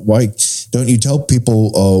 why don't you tell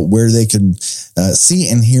people where they can see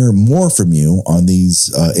and hear more from you on these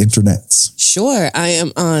internets? Sure. I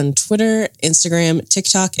am on Twitter, Instagram,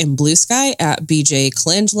 TikTok, and Blue Sky at BJ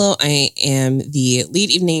Colangelo. I am the lead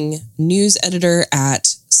evening news editor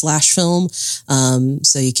at /film.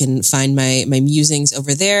 So you can find my musings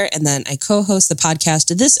over there. And then I co-host the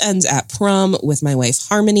podcast This Ends at Prom with my wife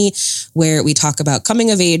Harmony, where we talk about coming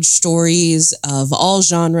of age stories of all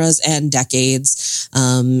genres and decades.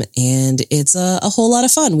 And it's a whole lot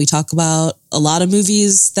of fun. We talk about a lot of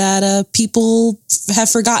movies that people have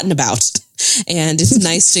forgotten about. And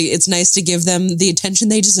it's nice to give them the attention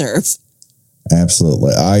they deserve.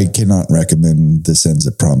 Absolutely. I cannot recommend This Ends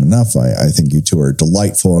at Prom enough. I think you two are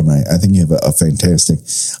delightful, and I think you have a fantastic,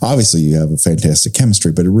 obviously you have a fantastic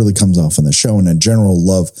chemistry, but it really comes off in the show and a general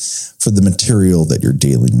love for the material that you're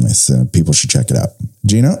dealing with. People should check it out.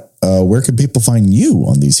 Gina, where can people find you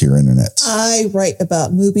on these here internets? I write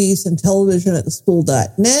about movies and television at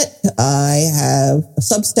thespool.net. I have a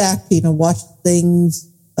Substack,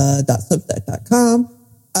 watchthings.substack.com.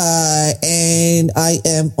 And I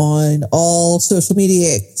am on all social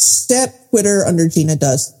media except Twitter under Gina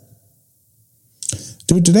Does.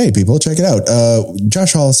 Do it today, people. Check it out.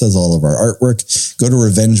 Josh Hollis does all of our artwork. Go to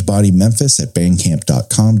Revenge Body Memphis at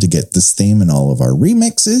bandcamp.com to get this theme and all of our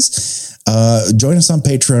remixes. Join us on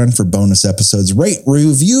Patreon for bonus episodes. Rate,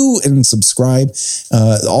 review, and subscribe.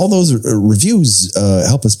 All those reviews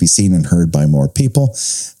help us be seen and heard by more people.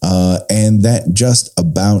 And that just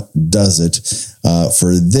about does it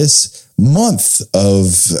for this month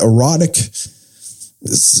of erotic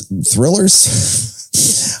thrillers.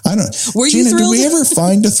 I don't. Were Gina, you thrilled? did we ever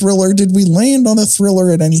find a thriller? Did we land on a thriller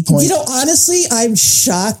at any point? Honestly, I'm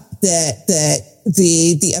shocked that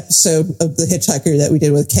the episode of The Hitchhiker that we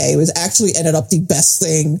did with Kay was actually ended up the best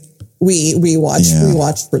thing we watched. Yeah. We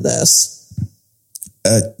watched for this.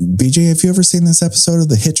 BJ, have you ever seen this episode of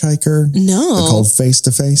The Hitchhiker? No. Called Face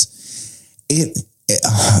to Face. It's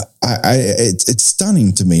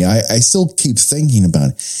stunning to me. I still keep thinking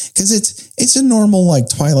about it because it's a normal like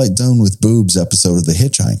Twilight Zone with boobs episode of The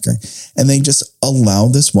Hitchhiker, and they just allow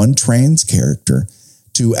this one trans character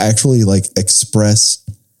to actually like express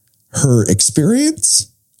her experience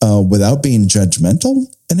without being judgmental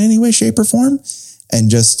in any way, shape, or form, and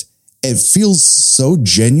just it feels so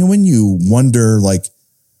genuine. You wonder like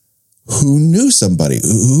who knew somebody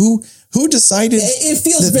who decided it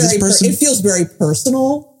feels it feels very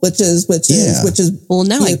personal, which is well,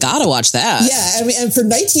 now I gotta watch that. Yeah, I mean, and for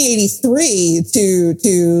 1983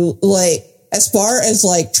 to like as far as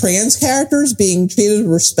like trans characters being treated with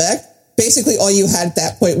respect, basically all you had at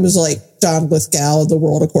that point was like John Lithgow, The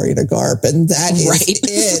World According to Garp, and that is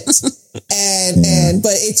it.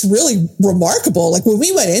 But it's really remarkable. Like when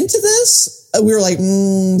we went into this, we were like,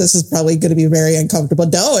 this is probably going to be very uncomfortable.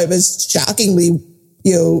 No, it was shockingly,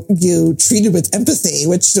 you treated with empathy,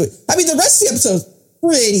 which, I mean, the rest of the episode is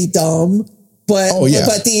pretty dumb, but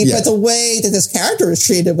the way that this character is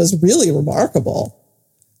treated was really remarkable.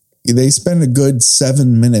 They spend a good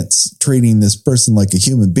 7 minutes treating this person like a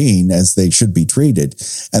human being as they should be treated.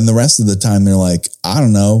 And the rest of the time they're like, I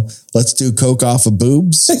don't know, let's do coke off of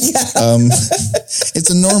boobs.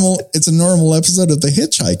 It's a normal episode of The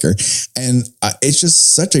Hitchhiker. And it's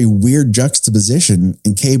just such a weird juxtaposition.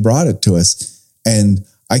 And Kay brought it to us. And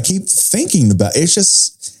I keep thinking about it. It's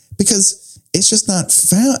just because it's just not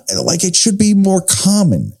found. Like it should be more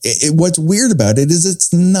common. What's weird about it is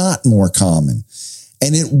it's not more common.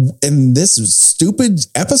 And this stupid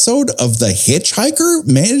episode of The Hitchhiker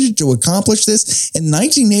managed to accomplish this in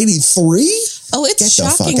 1983? Oh, it's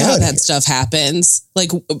shocking how that stuff happens. Like,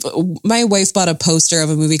 my wife bought a poster of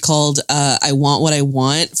a movie called I Want What I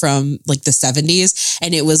Want from, like, the 70s.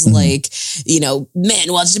 And it was like,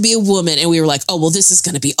 man wants to be a woman. And we were like, oh, well, this is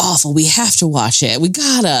going to be awful. We have to watch it. We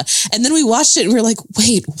gotta. And then we watched it and we were like,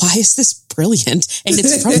 wait, why is this brilliant? And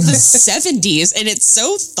it's from the 70s. And it's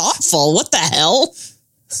so thoughtful. What the hell?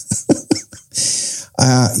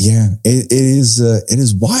 It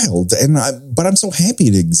is wild, but I'm so happy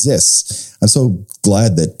it exists. I'm so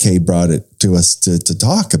glad that Kay brought it to us to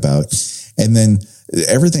talk about, and then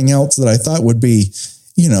everything else that I thought would be,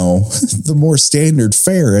 the more standard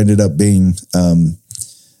fare ended up being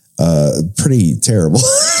pretty terrible.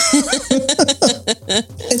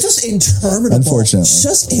 It's just interminable. Unfortunately, it's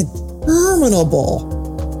just interminable.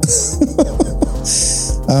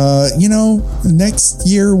 Next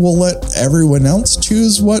year we'll let everyone else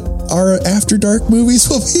choose what our After Dark movies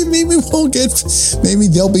will be. Maybe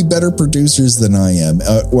they'll be better producers than I am,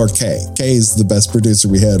 or Kay. Kay is the best producer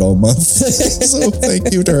we had all month. So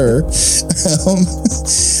thank you to her.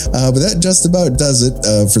 But that just about does it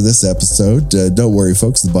for this episode. Don't worry,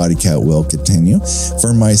 folks. The Body Count will continue.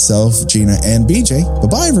 For myself, Gina, and BJ.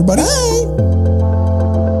 Bye-bye, everybody. Bye.